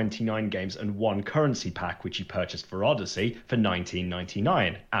total of 29 games and 1 currency pack, which he purchased for Odyssey for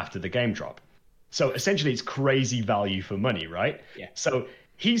 $19.99 after the game drop. So essentially, it's crazy value for money, right? Yeah. So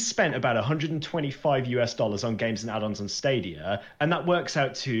he's spent about $125 on games and add-ons on Stadia, and that works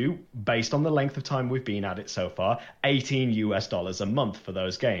out to, based on the length of time we've been at it so far, $18 a month for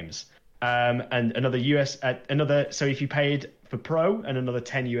those games. And so if you paid for Pro and another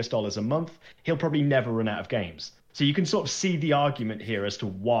 $10 a month, he'll probably never run out of games. So you can sort of see the argument here as to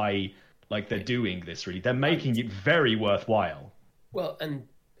why they're doing this, really. They're making it very worthwhile. Well, and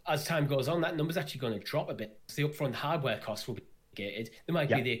as time goes on, that number's actually going to drop a bit. The upfront hardware costs will be mitigated. There might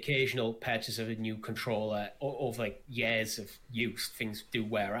be the occasional purchase of a new controller over years of use. Things do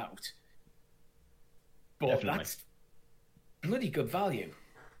wear out. But Definitely. That's bloody good value.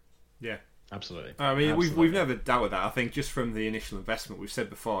 Yeah. Absolutely. I mean, Absolutely. we've never doubted that. I think just from the initial investment, we've said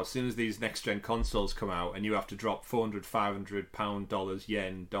before, as soon as these next gen consoles come out and you have to drop $400, $500 dollars,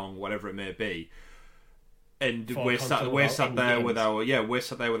 yen, dong, whatever it may be, and we're sat there with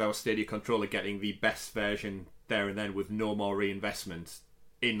our Stadia controller getting the best version there and then with no more reinvestment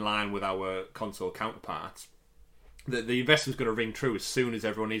in line with our console counterparts. The investment's going to ring true as soon as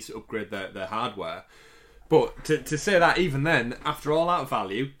everyone needs to upgrade their hardware. But to say that even then, after all that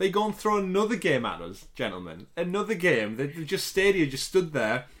value, they go and throw another game at us, gentlemen. Another game. Stadia just stood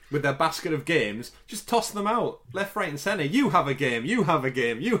there with their basket of games, just tossing them out, left, right and centre. You have a game, you have a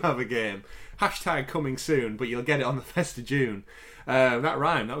game, you have a game. Hashtag coming soon, but you'll get it on the 1st of June. That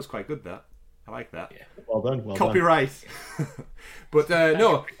rhyme, that was quite good, that. I like that. Yeah. Well done. Copyright. But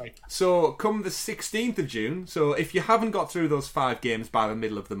no, so come the 16th of June, so if you haven't got through those 5 games by the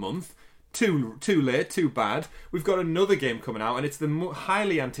middle of the month, too late, too bad. We've got another game coming out, and it's the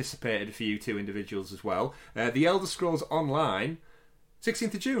highly anticipated for you two individuals as well. The Elder Scrolls Online,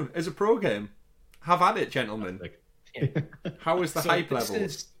 16th of June, as a pro game. Have at it, gentlemen. Yeah. How is the hype level?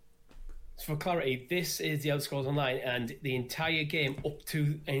 For clarity, this is the Elder Scrolls Online, and the entire game up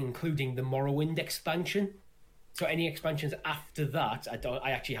to and including the Morrowind expansion. So any expansions after that,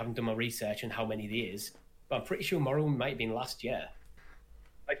 I actually haven't done my research on how many there is, but I'm pretty sure Morrowind might have been last year.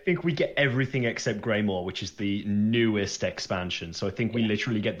 I think we get everything except Greymoor, which is the newest expansion. So I think we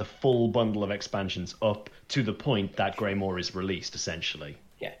literally get the full bundle of expansions up to the point that Greymoor is released, essentially.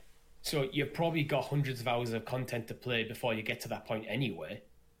 Yeah. So you've probably got hundreds of hours of content to play before you get to that point anyway.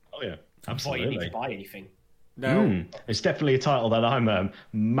 Oh, yeah. Absolutely. Before you need to buy anything. No. It's definitely a title that I'm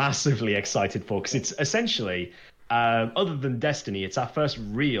massively excited for, because it's essentially, other than Destiny, it's our first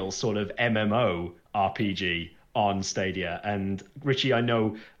real sort of MMO RPG on Stadia. And Richie, I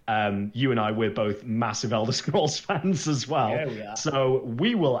know you and we're both massive Elder Scrolls fans as well. Yeah, we are. So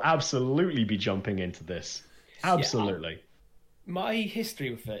we will absolutely be jumping into this. Absolutely. Yeah, my history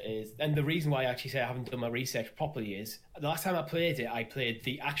with it is, and the reason why I actually say I haven't done my research properly is, the last time I played it, I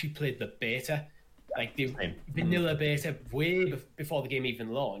actually played the beta, like the vanilla beta, way before the game even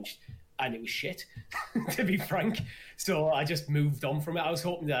launched, and it was shit, to be frank. So I just moved on from it. I was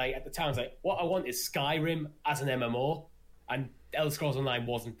hoping that at the time, I was like, what I want is Skyrim as an MMO, and Elder Scrolls Online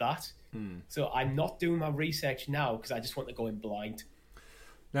wasn't that. So I'm not doing my research now because I just want to go in blind.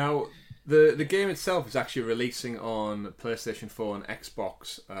 Now, the game itself is actually releasing on PlayStation 4 and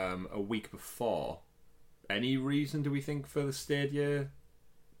Xbox a week before. Any reason, do we think, for the Stadia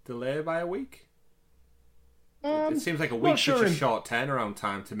delay by a week? It seems like a week's such a short turnaround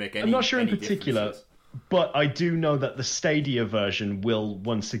time to make any. I'm not sure in particular, but I do know that the Stadia version will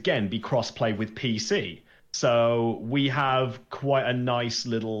once again be cross-play with PC. So we have quite a nice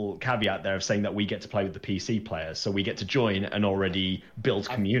little caveat there of saying that we get to play with the PC players. So we get to join an already built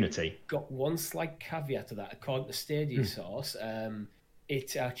community. Got one slight caveat to that. According to Stadia source,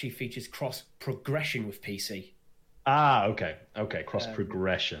 it actually features cross-progression with PC. Ah, okay.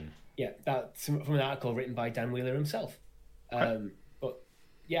 Cross-progression. Yeah, that's from an article written by Dan Wheeler himself. But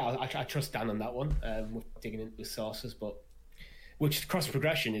yeah, I trust Dan on that one. We're digging into the sources, but which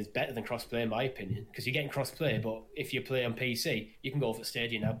cross-progression is better than cross-play in my opinion, because you're getting cross-play, but if you play on PC, you can go for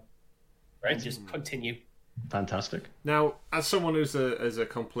Stadia now. Right. And just continue. Fantastic. Now, as someone who's a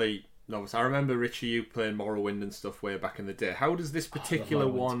complete novice, I remember, Richie, you playing Morrowind and stuff way back in the day. How does this particular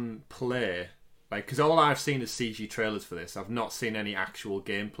one play? Like, because all I've seen is CG trailers for this. I've not seen any actual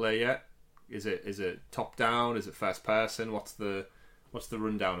gameplay yet. Is it top down? Is it first person? What's the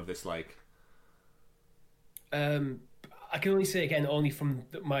rundown of this like? I can only say again, only from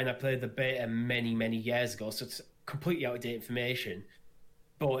mine. I played the beta many, many years ago, so it's completely out of date information.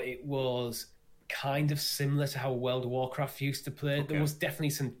 But it was kind of similar to how World of Warcraft used to play. Okay. There was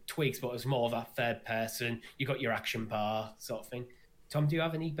definitely some tweaks, but it was more of that third person. You got your action bar sort of thing. Tom, do you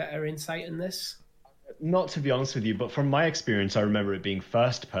have any better insight in this? Not to be honest with you, but from my experience, I remember it being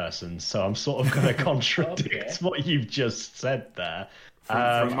first person, so I'm sort of going to contradict what you've just said there.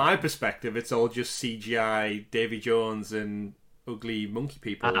 From my perspective, it's all just CGI, Davy Jones and ugly monkey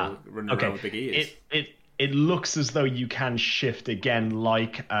people running around with big ears. It looks as though you can shift again,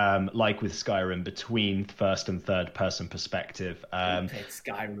 like with Skyrim, between first and third person perspective.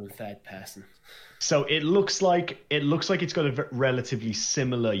 Skyrim with third person. So it looks like it's got a relatively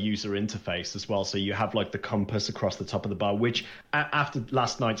similar user interface as well. So you have like the compass across the top of the bar, which after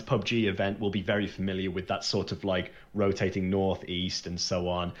last night's PUBG event will be very familiar with that sort of like rotating northeast and so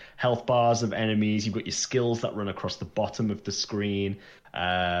on. Health bars of enemies. You've got your skills that run across the bottom of the screen.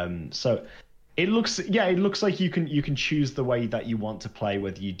 So It looks like you can choose the way that you want to play,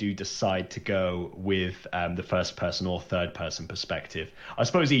 whether you do decide to go with the first person or third person perspective. I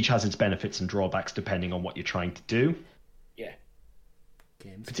suppose each has its benefits and drawbacks depending on what you're trying to do. Yeah.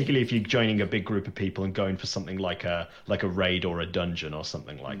 Particularly if you're joining a big group of people and going for something like a raid or a dungeon or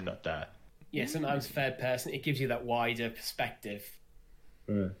something like that. There. Yeah, sometimes third person, it gives you that wider perspective.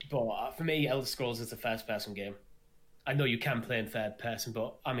 But for me, Elder Scrolls is a first person game. I know you can play in third person,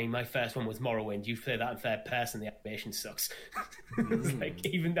 but I mean, my first one was Morrowind. You play that in third person, the animation sucks. It's like,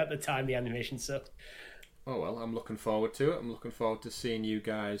 even at the time, the animation sucked. Oh well, I'm looking forward to it. I'm looking forward to seeing you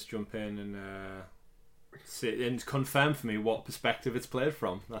guys jump in and confirm for me what perspective it's played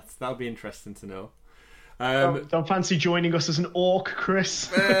from. That'll be interesting to know. Don't fancy joining us as an orc,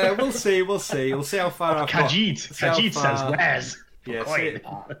 Chris? We'll see. We'll see how far I've got. Khajiit says, "Where's?" Yeah,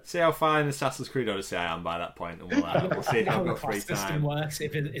 see how far in Assassin's Creed Odyssey I am by that point, and we'll see if I've got free time. System works.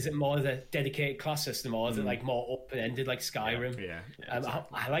 Is it more the dedicated class system, or is it like more open-ended like Skyrim? Yeah.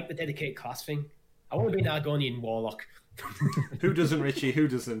 I like the dedicated class thing. I want to be an Argonian warlock. Who doesn't, Richie? Who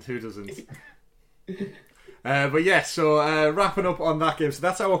doesn't? But yeah, so wrapping up on that game. So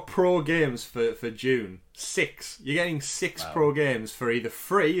that's our pro games for June. 6. You're getting 6 pro games for either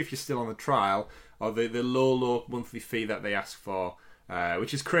free if you're still on the trial, or the low monthly fee that they ask for,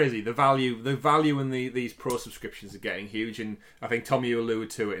 which is crazy. The value in these pro subscriptions are getting huge, and I think Tommy, you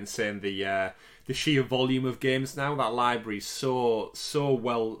alluded to it in saying the sheer volume of games now. That library's so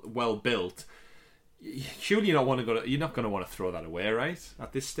well built. Surely you're not going to want to throw that away, right?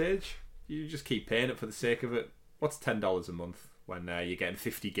 At this stage, you just keep paying it for the sake of it. What's $10 a month when you're getting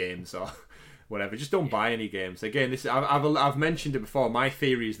 50 games or whatever? Just don't buy any games. Again, I've mentioned it before. My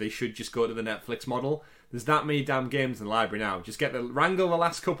theory is they should just go to the Netflix model. There's that many damn games in the library now. Just wrangle the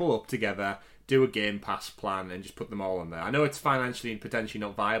last couple up together, do a Game Pass plan, and just put them all on there. I know it's financially and potentially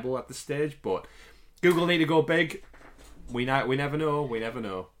not viable at this stage, but Google need to go big. We never know. We never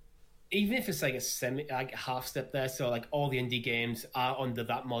know. Even if it's like a half step there, so like all the indie games are under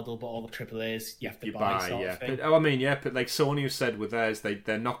that model, but all the AAAs you have to buy. Yeah. But like Sony has said with theirs,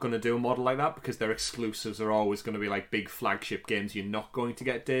 they're not going to do a model like that because their exclusives are always going to be like big flagship games you're not going to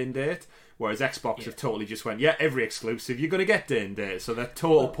get day and date. Whereas Xbox have totally just went, every exclusive you're going to get day and date. So they're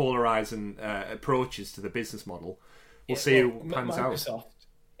total polarizing approaches to the business model. We'll see who pans Microsoft, out.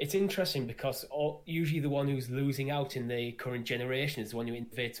 It's interesting because usually the one who's losing out in the current generation is the one who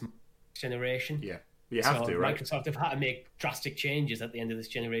innovates generation. Yeah, you have to, right? Microsoft have had to make drastic changes at the end of this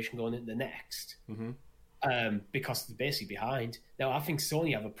generation going into the next, because they're basically behind. Now, I think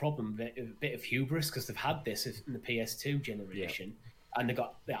Sony have a problem, a bit of hubris, because they've had this in the PS2 generation, and they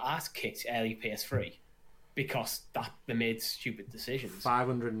got their ass kicked early PS3 because they made stupid decisions.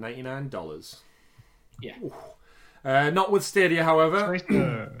 $599. Yeah. Ooh. Not with Stadia, however,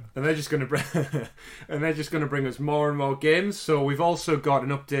 and they're just going to bring us more and more games. So we've also got an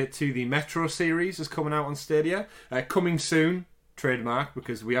update to the Metro series is coming out on Stadia, coming soon, trademark,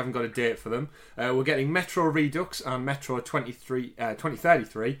 because we haven't got a date for them. We're getting Metro Redux and Metro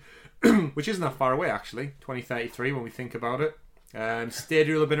 2033, which isn't that far away actually. 2033 when we think about it.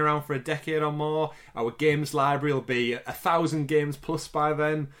 Stadia will have been around for a decade or more. Our games library will be 1,000 games plus by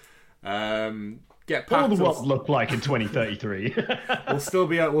then. What will the world look like in 2033? We'll still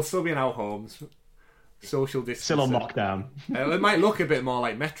be in our homes. Social distancing. Still on lockdown. It might look a bit more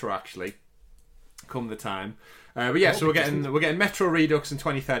like Metro actually, come the time. But yeah, so we're getting Metro Redux in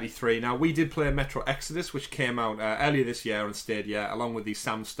 2033. Now we did play Metro Exodus, which came out earlier this year on Stadia, along with the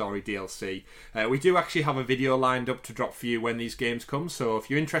Sam Story DLC. We do actually have a video lined up to drop for you when these games come. So if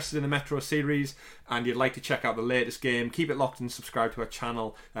you're interested in the Metro series and you'd like to check out the latest game, keep it locked and subscribe to our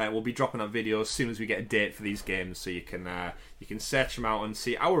channel. We'll be dropping out videos as soon as we get a date for these games, so you can search them out and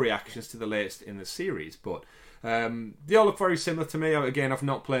see our reactions to the latest in the series. But they all look very similar to me. Again, I've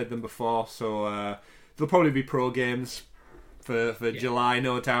not played them before, so. They'll probably be pro games for July,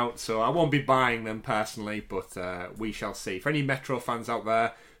 no doubt. So I won't be buying them personally, but we shall see. For any Metro fans out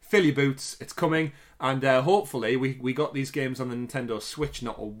there, fill your boots. It's coming. And hopefully we got these games on the Nintendo Switch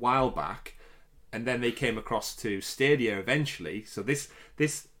not a while back. And then they came across to Stadia eventually. So this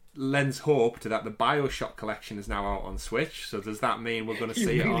lends hope to that the BioShock collection is now out on Switch. So does that mean we're going to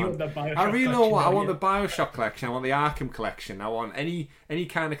see it on... I really know what I want. The BioShock collection. I want the Arkham collection. I want any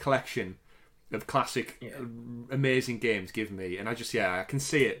kind of collection of classic amazing games. Give me, and I can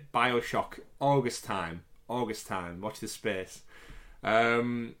see it. BioShock August time, watch this space.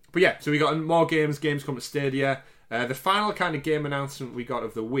 But yeah, so we got more games come to Stadia. The final kind of game announcement we got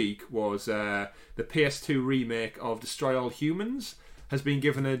of the week was the PS2 remake of Destroy All Humans has been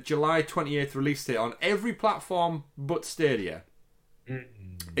given a July 28th release date on every platform but Stadia.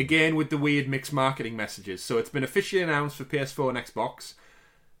 Again, with the weird mixed marketing messages. So it's been officially announced for PS4 and Xbox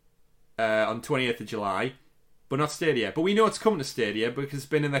on 20th of July, but not Stadia. But we know it's coming to Stadia because it's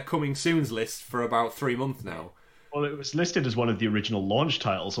been in their coming soons list for about 3 months now. Well, it was listed as one of the original launch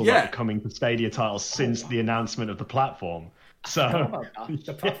titles, or like the coming to Stadia titles since the announcement of the platform. So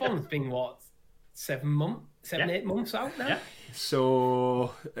the platform's been, what, 8 months out now? Yeah.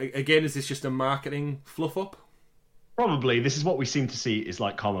 So, again, is this just a marketing fluff up? Probably. This is what we seem to see is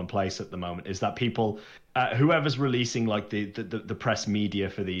like commonplace at the moment, is that people, whoever's releasing like the press media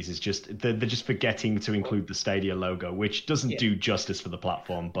for these is just, they're just forgetting to include the Stadia logo, which doesn't do justice for the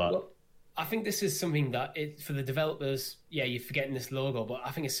platform, but... Well, I think this is something that, for the developers, you're forgetting this logo, but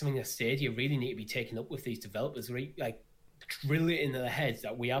I think it's something that Stadia really need to be taking up with these developers, like drill it into their heads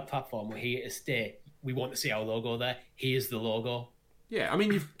that we are a platform, we're here to stay, we want to see our logo there, here's the logo. Yeah, I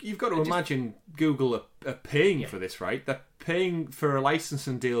mean, you've got to imagine Google are paying for this, right? They're paying for a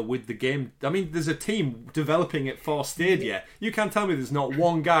licensing deal with the game. I mean, there's a team developing it for Stadia. You can't tell me there's not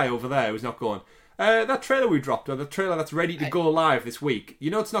one guy over there who's not going, that trailer we dropped, or the trailer that's ready to go live this week, you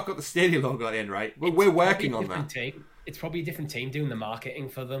know it's not got the Stadia logo at the end, right? We're working on that. Team. It's probably a different team doing the marketing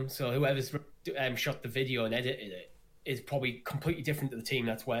for them, so whoever's shot the video and edited it is probably completely different to the team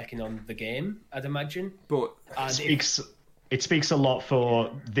that's working on the game, I'd imagine. But it speaks a lot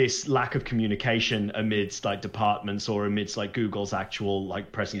for this lack of communication amidst like departments or amidst like Google's actual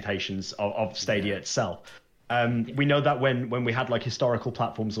like presentations of Stadia itself. We know that when we had like historical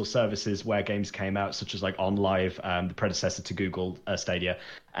platforms or services where games came out, such as like OnLive, the predecessor to Google Stadia,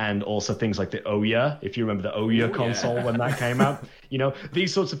 and also things like the Ouya, if you remember the Ouya console when that came out, you know,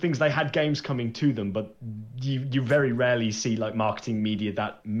 these sorts of things, they had games coming to them, but you very rarely see like marketing media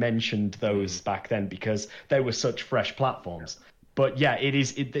that mentioned those back then because they were such fresh platforms. But yeah,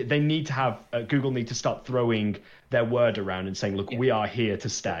 they need to have, Google need to start throwing their word around and saying, look, we are here to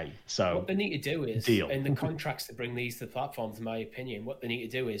stay. So what they need to do is, in the contracts to bring these to the platforms, in my opinion, what they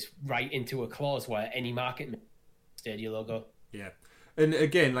need to do is write into a clause where any market Stadia logo. Yeah. And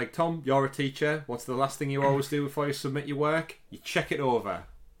again, like Tom, you're a teacher. What's the last thing you always do before you submit your work? You check it over.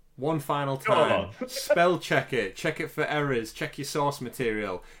 One final time. Spell check it for errors, check your source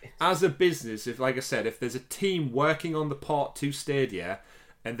material. As a business, if like I said, if there's a team working on the port to Stadia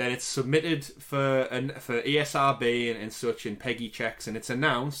and then it's submitted for ESRB and such and Peggy checks and it's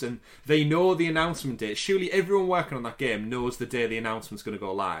announced and they know the announcement date, surely everyone working on that game knows the day the announcement's going to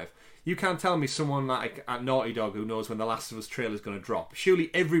go live. You can't tell me someone like at Naughty Dog who knows when the Last of Us trailer is going to drop. Surely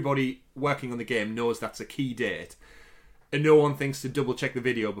everybody working on the game knows that's a key date. And no one thinks to double check the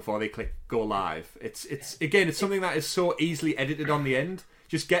video before they click go live. It's something that is so easily edited on the end.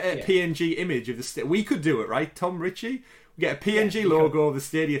 Just get a PNG image of the we could do it, right? Tom Ritchie, we get a PNG logo of the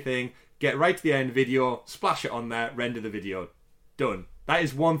Stadia thing, get right to the end video, splash it on there, render the video, done. That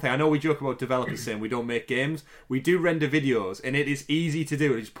is one thing. I know we joke about developers saying we don't make games. We do render videos, and it is easy to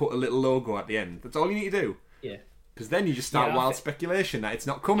do. Just put a little logo at the end. That's all you need to do. Yeah. Because then you just start wild speculation that it's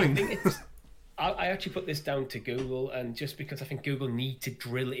not coming. I actually put this down to Google, and just because I think Google need to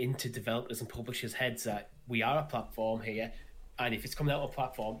drill into developers and publishers' heads that we are a platform here, and if it's coming out on a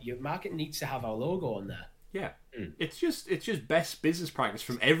platform, your market needs to have our logo on there. Yeah, it's just best business practice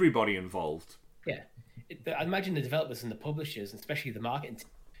from everybody involved. Yeah, I imagine the developers and the publishers, and especially the marketing team,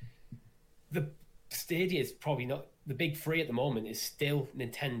 the Stadia is probably not the big three at the moment. Is still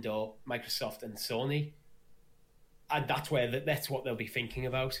Nintendo, Microsoft, and Sony, and that's what they'll be thinking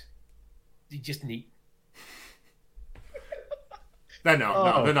about. You just need. They're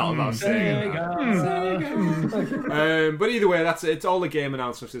not about saying that. But either way, it's all the game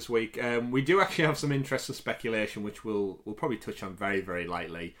announcements this week. We do actually have some interesting speculation, which we'll probably touch on very, very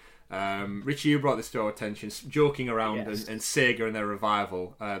lightly. Richie, you brought this to our attention, joking around and Sega and their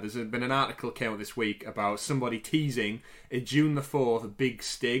revival. There's been an article came out this week about somebody teasing a June the 4th big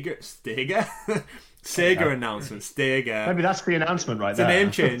Sega announcement. Sega. Maybe that's the announcement right there. It's a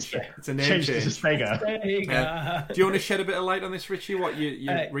name change. It's a name change. To Sega. Do you want to shed a bit of light on this, Richie? What you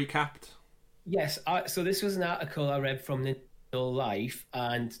recapped? Yes. So this was an article I read from Nintendo Life,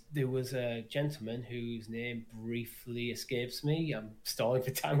 and there was a gentleman whose name briefly escapes me. I'm stalling for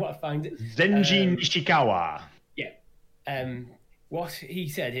time while I find it. Zenji Nishikawa. Yeah. What he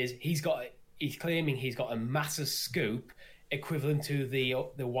said is he's claiming he's got a massive scoop equivalent to the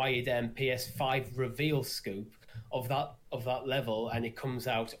Wired PS5 reveal scoop of that level, and it comes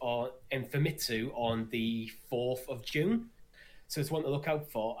out in Famitsu on the 4th of June. So it's one to look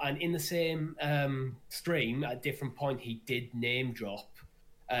out for. And in the same stream, at a different point, he did name drop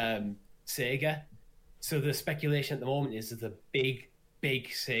Sega. So the speculation at the moment is there's a big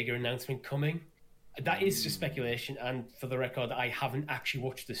Sega announcement coming. That is just speculation, and for the record, I haven't actually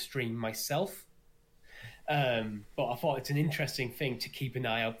watched the stream myself. But I thought it's an interesting thing to keep an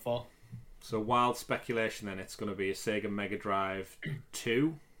eye out for. So wild speculation then, it's going to be a Sega Mega Drive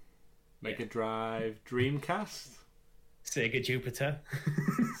 2, Mega Drive Dreamcast, Sega Jupiter,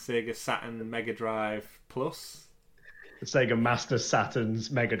 Sega Saturn Mega Drive Plus, the Sega Master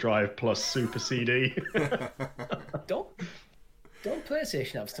Saturn's Mega Drive Plus Super CD. Don't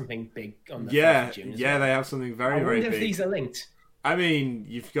PlayStation have something big on the 4th of June? Yeah, well? they have something very, I very wonder big. if these are linked. I mean,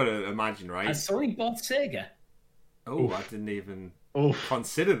 you've got to imagine, right? Has Sony bought Sega? Oh, I didn't even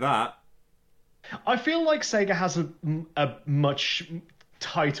consider that. I feel like Sega has a much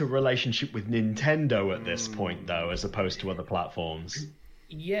tighter relationship with Nintendo at this point, though, as opposed to other platforms.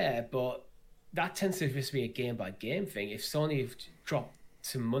 Yeah, but that tends to just be a game-by-game thing. If Sony have dropped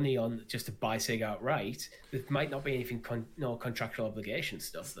some money on just to buy Sega outright, there might not be anything, no contractual obligation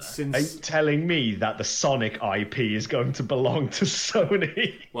stuff there. Are you telling me that the Sonic IP is going to belong to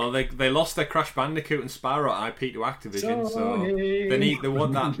Sony? Well, they lost their Crash Bandicoot and Spyro IP to Activision, Sony. so they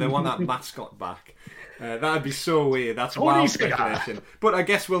want that mascot back. That'd be so weird. That's wild speculation. But I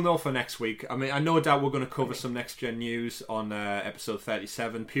guess we'll know for next week. I mean, I no doubt we're going to cover some next-gen news on episode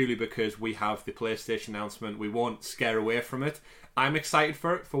 37, purely because we have the PlayStation announcement. We won't scare away from it. I'm excited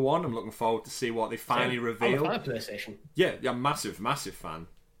for it, for one. I'm looking forward to see what they finally reveal. I'm a fan of PlayStation. Yeah, massive fan.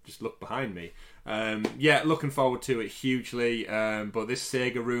 Just look behind me. Yeah, looking forward to it hugely. But this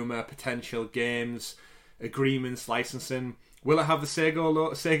Sega rumour, potential games, agreements, licensing... Will it have the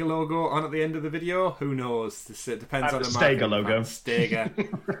Sega logo on at the end of the video? Who knows? It depends on the Stega logo. Stega.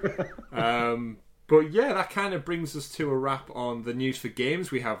 But yeah, that kind of brings us to a wrap on the news for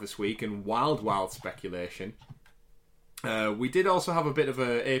games we have this week and wild speculation. We did also have a bit of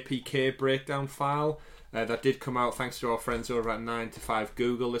a APK breakdown file that did come out thanks to our friends over at 9to5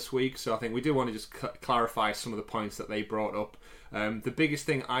 Google this week. So I think we do want to just clarify some of the points that they brought up. The biggest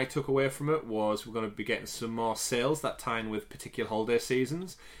thing I took away from it was we're going to be getting some more sales that tie in with particular holiday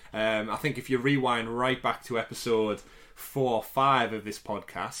seasons. I think if you rewind right back to episode 4 or 5 of this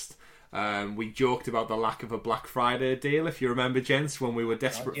podcast, we joked about the lack of a Black Friday deal, if you remember, gents, when we were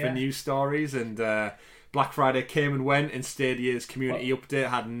desperate for news stories, and Black Friday came and went, and Stadia's community update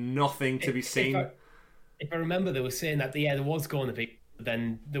had nothing to be seen. If I remember, they were saying that there was going to be, but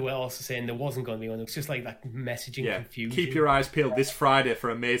then they were also saying there wasn't going to be one. It was just like that messaging confusion. Keep your eyes peeled this Friday for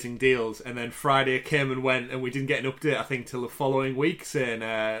amazing deals, and then Friday came and went, and we didn't get an update, I think, till the following week saying...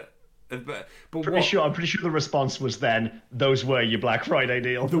 I'm pretty sure the response was then, those were your Black Friday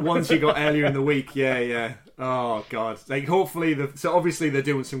deals. The ones you got earlier in the week, yeah. Oh, God. Like, hopefully... So, obviously, they're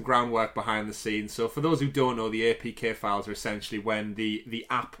doing some groundwork behind the scenes. So, for those who don't know, the APK files are essentially when the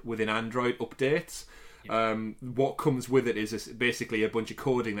app within Android updates. What comes with it is basically a bunch of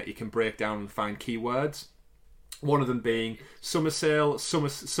coding that you can break down and find keywords. One of them being summer sale,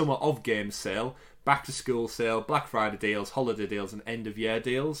 summer of games sale, back to school sale, Black Friday deals, holiday deals, and end of year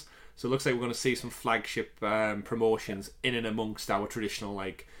deals. So it looks like we're going to see some flagship promotions in and amongst our traditional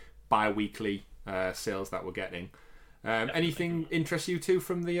like bi-weekly sales that we're getting. Anything interest you two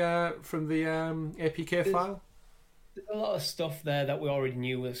from the APK file? There's a lot of stuff there that we already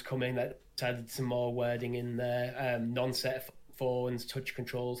knew was coming. That added some more wording in there. Non-set phones, touch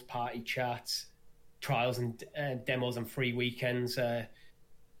controls, party chats, trials and demos and free weekends,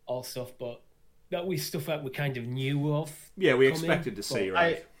 all stuff. But that was stuff that we kind of knew of. Yeah, we expected to see,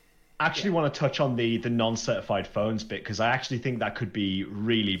 right? I actually want to touch on the non-certified phones bit, because I actually think that could be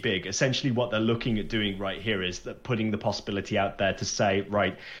really big. Essentially what they're looking at doing right here is that putting the possibility out there to say,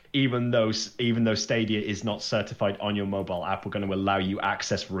 right, even though Stadia is not certified on your mobile app, we're going to allow you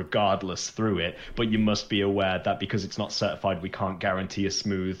access regardless through it, but you must be aware that because it's not certified, we can't guarantee a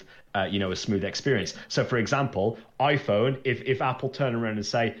smooth experience. So for example, iPhone, if Apple turn around and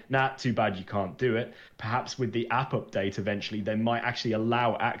say, nah, too bad, you can't do it, perhaps with the app update eventually they might actually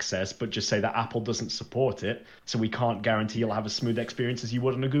allow access, but just say that Apple doesn't support it, so we can't guarantee you'll have a smooth experience as you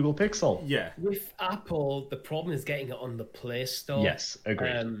would on a Google Pixel. Yeah. With Apple, the problem is getting it on the Play Store. Yes,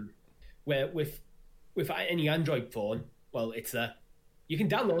 agreed. Where with any Android phone, well, it's there. You can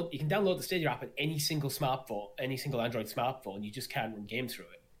download the Stadia app on any single smartphone, any single Android smartphone. You just can't run games through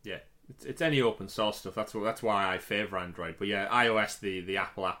it. Yeah, it's any open source stuff. That's why I favour Android. But yeah, iOS, the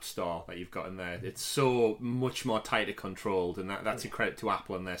Apple App Store that you've got in there, it's so much more tightly controlled, and that's a credit to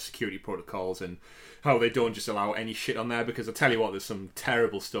Apple and their security protocols and how they don't just allow any shit on there. Because I tell you what, there's some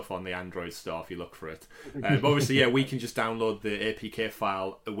terrible stuff on the Android store if you look for it. But obviously, yeah, we can just download the APK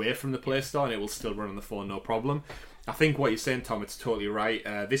file away from the Play Store and it will still run on the phone, no problem. I think what you're saying, Tom, it's totally right.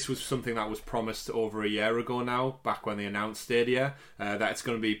 This was something that was promised over a year ago now, back when they announced Stadia, that it's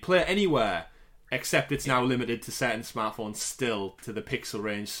going to be play anywhere, Except it's now limited to certain smartphones still, to the pixel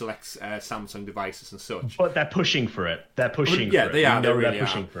range, select Samsung devices and such. But they're pushing for it. They're pushing for it. Yeah, they are. They really they're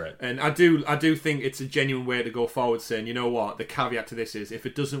pushing are. for it. And I do think it's a genuine way to go forward, saying, you know what, the caveat to this is, if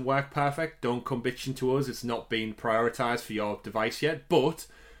it doesn't work perfect, don't come bitching to us. It's not been prioritised for your device yet. But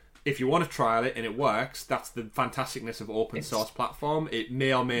if you want to trial it and it works, that's the fantasticness of open source platform. It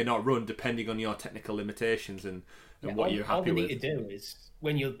may or may not run depending on your technical limitations and what you're happy with. All we need to do is,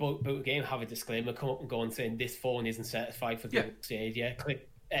 when you boot a game, have a disclaimer come up and go and saying this phone isn't certified for Google Stadia.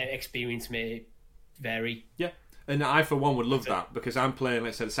 Experience may vary. Yeah, and I for one would love that, because I'm playing, like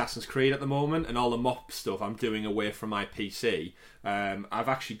I said, Assassin's Creed at the moment, and all the mop stuff I'm doing away from my PC. I've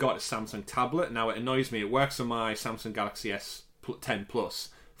actually got a Samsung tablet now. It annoys me. It works on my Samsung Galaxy S10 Plus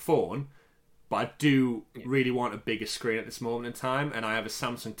phone, but I do really want a bigger screen at this moment in time, and I have a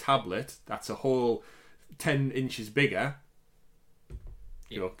Samsung tablet that's a whole 10 inches bigger.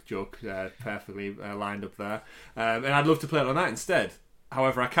 Joke, perfectly lined up there. And I'd love to play it on that instead.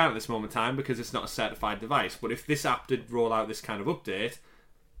 However, I can't at this moment in time because it's not a certified device. But if this app did roll out this kind of update,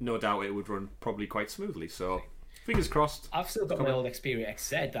 no doubt it would run probably quite smoothly. So, fingers crossed. I've still got my old Xperia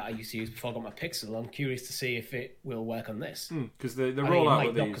XZ that I used to use before I got my Pixel. I'm curious to see if it will work on this. Because the rollout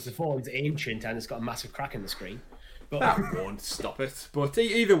of these... because the phone's ancient and it's got a massive crack in the screen. But that won't stop it. But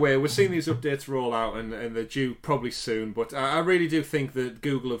either way, we're seeing these updates roll out, and they're due probably soon. But I really do think that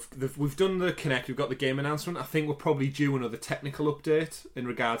Google we've done the Kinect, we've got the game announcement. I think we're probably due another technical update in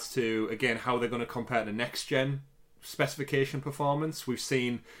regards to, again, how they're going to compare to next gen specification performance. We've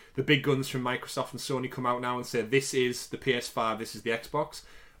seen the big guns from Microsoft and Sony come out now and say this is the PS5, this is the Xbox.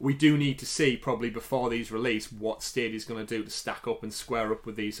 We do need to see, probably before these release, what Stadia's going to do to stack up and square up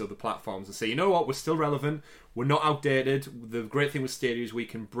with these other platforms and say, you know what, we're still relevant, we're not outdated. The great thing with Stadia is we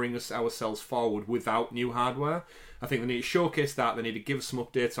can bring ourselves forward without new hardware. I think they need to showcase that. They need to give us some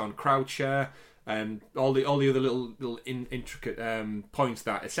updates on crowd share and all the other little intricate points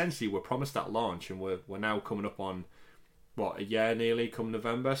that essentially were promised at launch, and we're now coming up on, a year nearly come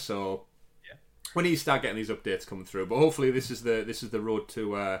November, so... we need to start getting these updates coming through, but hopefully this is the road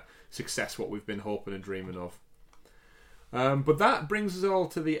to success, what we've been hoping and dreaming of. But that brings us all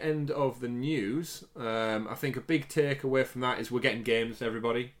to the end of the news. I think a big takeaway from that is we're getting games,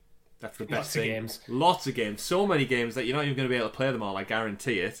 everybody. That's the best thing. Lots of games. So many games that you're not even going to be able to play them all, I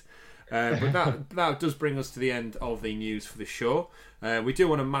guarantee it. But that does bring us to the end of the news for the show. We do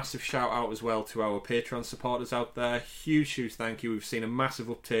want a massive shout out as well to our Patreon supporters out there. Huge thank you. We've seen a massive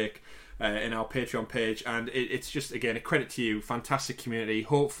uptake in our Patreon page, and it's just, again, a credit to you. Fantastic community.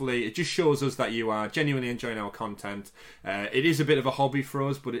 Hopefully it just shows us that you are genuinely enjoying our content. It is a bit of a hobby for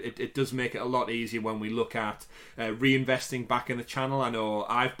us, but it does make it a lot easier when we look at reinvesting back in the channel. I know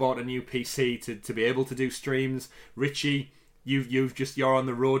I've bought a new PC to be able to do streams. Richie, you're on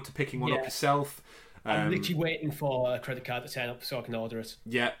the road to picking one up yourself. I'm literally waiting for a credit card to turn up so I can order it.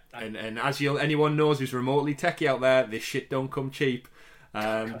 Yeah, and as anyone knows who's remotely techie out there, this shit don't come cheap.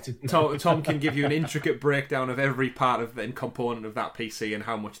 Tom can give you an intricate breakdown of every part of and component of that PC and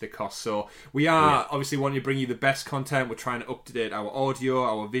how much they cost. So we are obviously wanting to bring you the best content. We're trying to update our audio,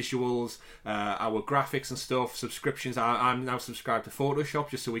 our visuals, our graphics and stuff. Subscriptions. I'm now subscribed to Photoshop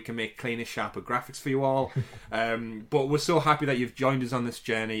just so we can make cleaner, sharper graphics for you all. But we're so happy that you've joined us on this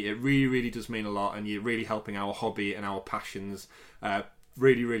journey. It really, really does mean a lot, and you're really helping our hobby and our passions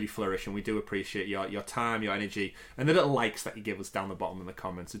really, really flourish, and we do appreciate your time, your energy, and the little likes that you give us down the bottom in the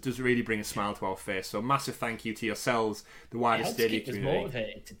comments. It does really bring a smile to our face. So massive thank you to yourselves, the wider Stadia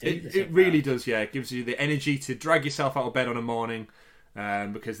community. It really does, yeah. It gives you the energy to drag yourself out of bed on a morning,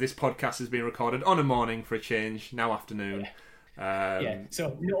 because this podcast has been recorded on a morning for a change, now afternoon.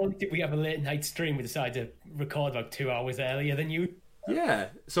 So not only did we have a late night stream, we decided to record like 2 hours earlier than you. Yeah,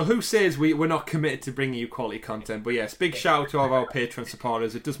 so who says we're not committed to bringing you quality content? But yes, big shout out to all of our Patreon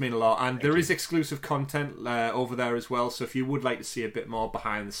supporters. It does mean a lot, and there is exclusive content over there as well. So if you would like to see a bit more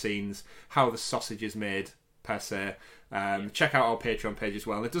behind the scenes, how the sausage is made per se, check out our Patreon page as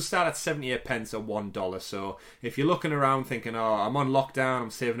well. And it does start at 78 pence or $1. So if you're looking around thinking, I'm on lockdown, I'm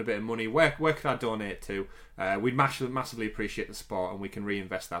saving a bit of money, where could I donate to? We'd massively appreciate the support, and we can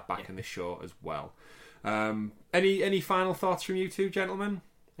reinvest that back in the show as well. Any final thoughts from you two, gentlemen?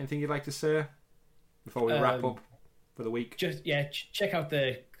 Anything you'd like to say before we wrap up for the week? Just check out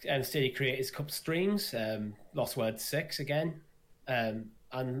the Stadia Creators Cup streams, Lost Word 6 again,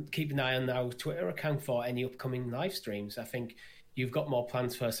 and keep an eye on our Twitter account for any upcoming live streams. I think you've got more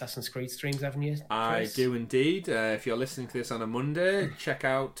plans for Assassin's Creed streams, haven't you, Chris? I do indeed. If you're listening to this on a Monday, check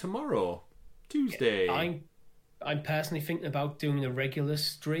out tomorrow, Tuesday. I'm personally thinking about doing a regular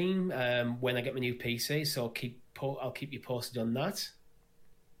stream when I get my new PC, so I'll keep you posted on that.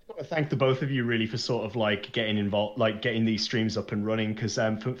 I thank the both of you really for sort of like getting involved, like getting these streams up and running. Because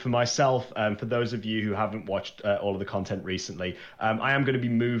for myself, for those of you who haven't watched all of the content recently, I am going to be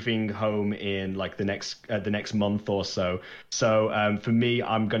moving home in like the next month or so. So for me,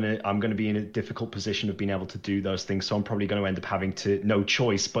 I'm gonna be in a difficult position of being able to do those things. So I'm probably going to end up having no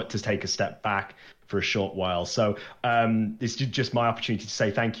choice but to take a step back for a short while. So this is just my opportunity to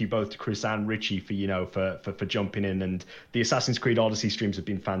say thank you both to Chris and Richie for jumping in. And the Assassin's Creed Odyssey streams have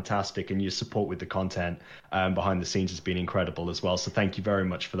been fantastic, and your support with the content behind the scenes has been incredible as well. So thank you very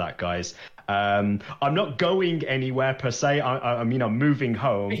much for that, guys. I'm not going anywhere per se. I mean, I'm moving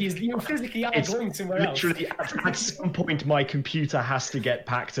home. You physically are going somewhere else. Literally, at some point, my computer has to get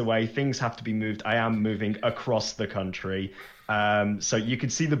packed away. Things have to be moved. I am moving across the country. So you can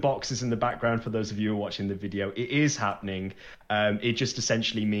see the boxes in the background for those of you who are watching the video. It is happening. It just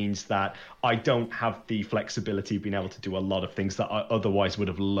essentially means that I don't have the flexibility of being able to do a lot of things that I otherwise would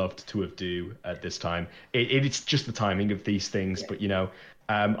have loved to have do at this time. It's just the timing of these things. But,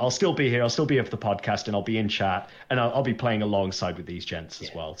 I'll still be here. I'll still be here for the podcast, and I'll be in chat, and I'll be playing alongside with these gents as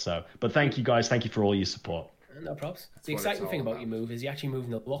well. So, but thank you guys. Thank you for all your support. No props. The exciting thing about your move is you're actually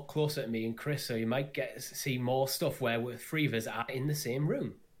moving a lot closer to me and Chris, so you might get to see more stuff where we're three of us are in the same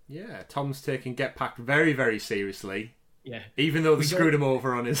room. Yeah, Tom's taking Get Packed very, very seriously. Yeah. Even though they screwed him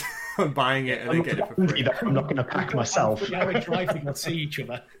over on his on buying it and then getting it for free. I'm not going to pack myself. Yeah, we drive to go see each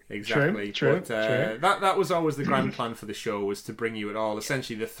other. Exactly. True. That was always the grand plan for the show, was to bring you it all.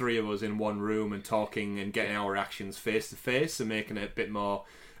 Essentially, the three of us in one room and talking and getting our reactions face to face and making it a bit more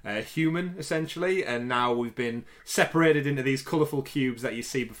human, essentially. And now we've been separated into these colourful cubes that you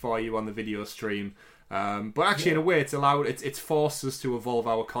see before you on the video stream. But actually, in a way, it's forced us to evolve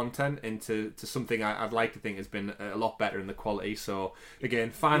our content into something I'd like to think has been a lot better in the quality. So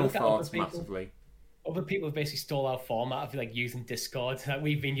again, final thoughts massively. Other people have basically stole our format of like using Discord that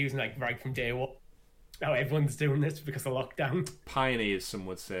we've been using like right from day one. Now everyone's doing this because of lockdown. Pioneers, some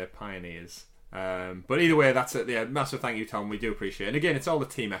would say, pioneers. But either way, that's it. Yeah, massive thank you, Tom. We do appreciate it. And again, it's all the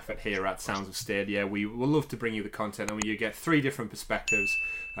team effort here at Sounds of Stadia. We will love to bring you the content, and you get 3 different perspectives,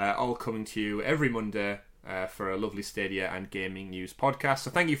 all coming to you every Monday for a lovely Stadia and gaming news podcast.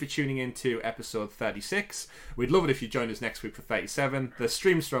 So thank you for tuning in to episode 36. We'd love it if you joined us next week for 37. The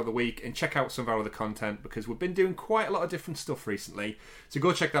streams throughout the week, and check out some of our other content because we've been doing quite a lot of different stuff recently. So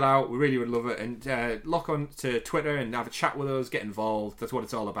go check that out. We really would love it. And log on to Twitter and have a chat with us, get involved. That's what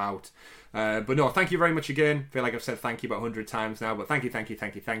it's all about. But no, thank you very much again. I feel like I've said thank you about 100 times now, but thank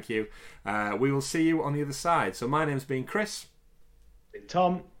you. We will see you on the other side. So my name's been Chris.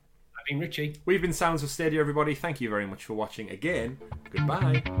 Tom. I've been Richie. We've been Sounds of Stadia, everybody. Thank you very much for watching again.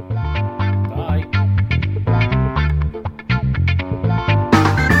 Goodbye. Bye.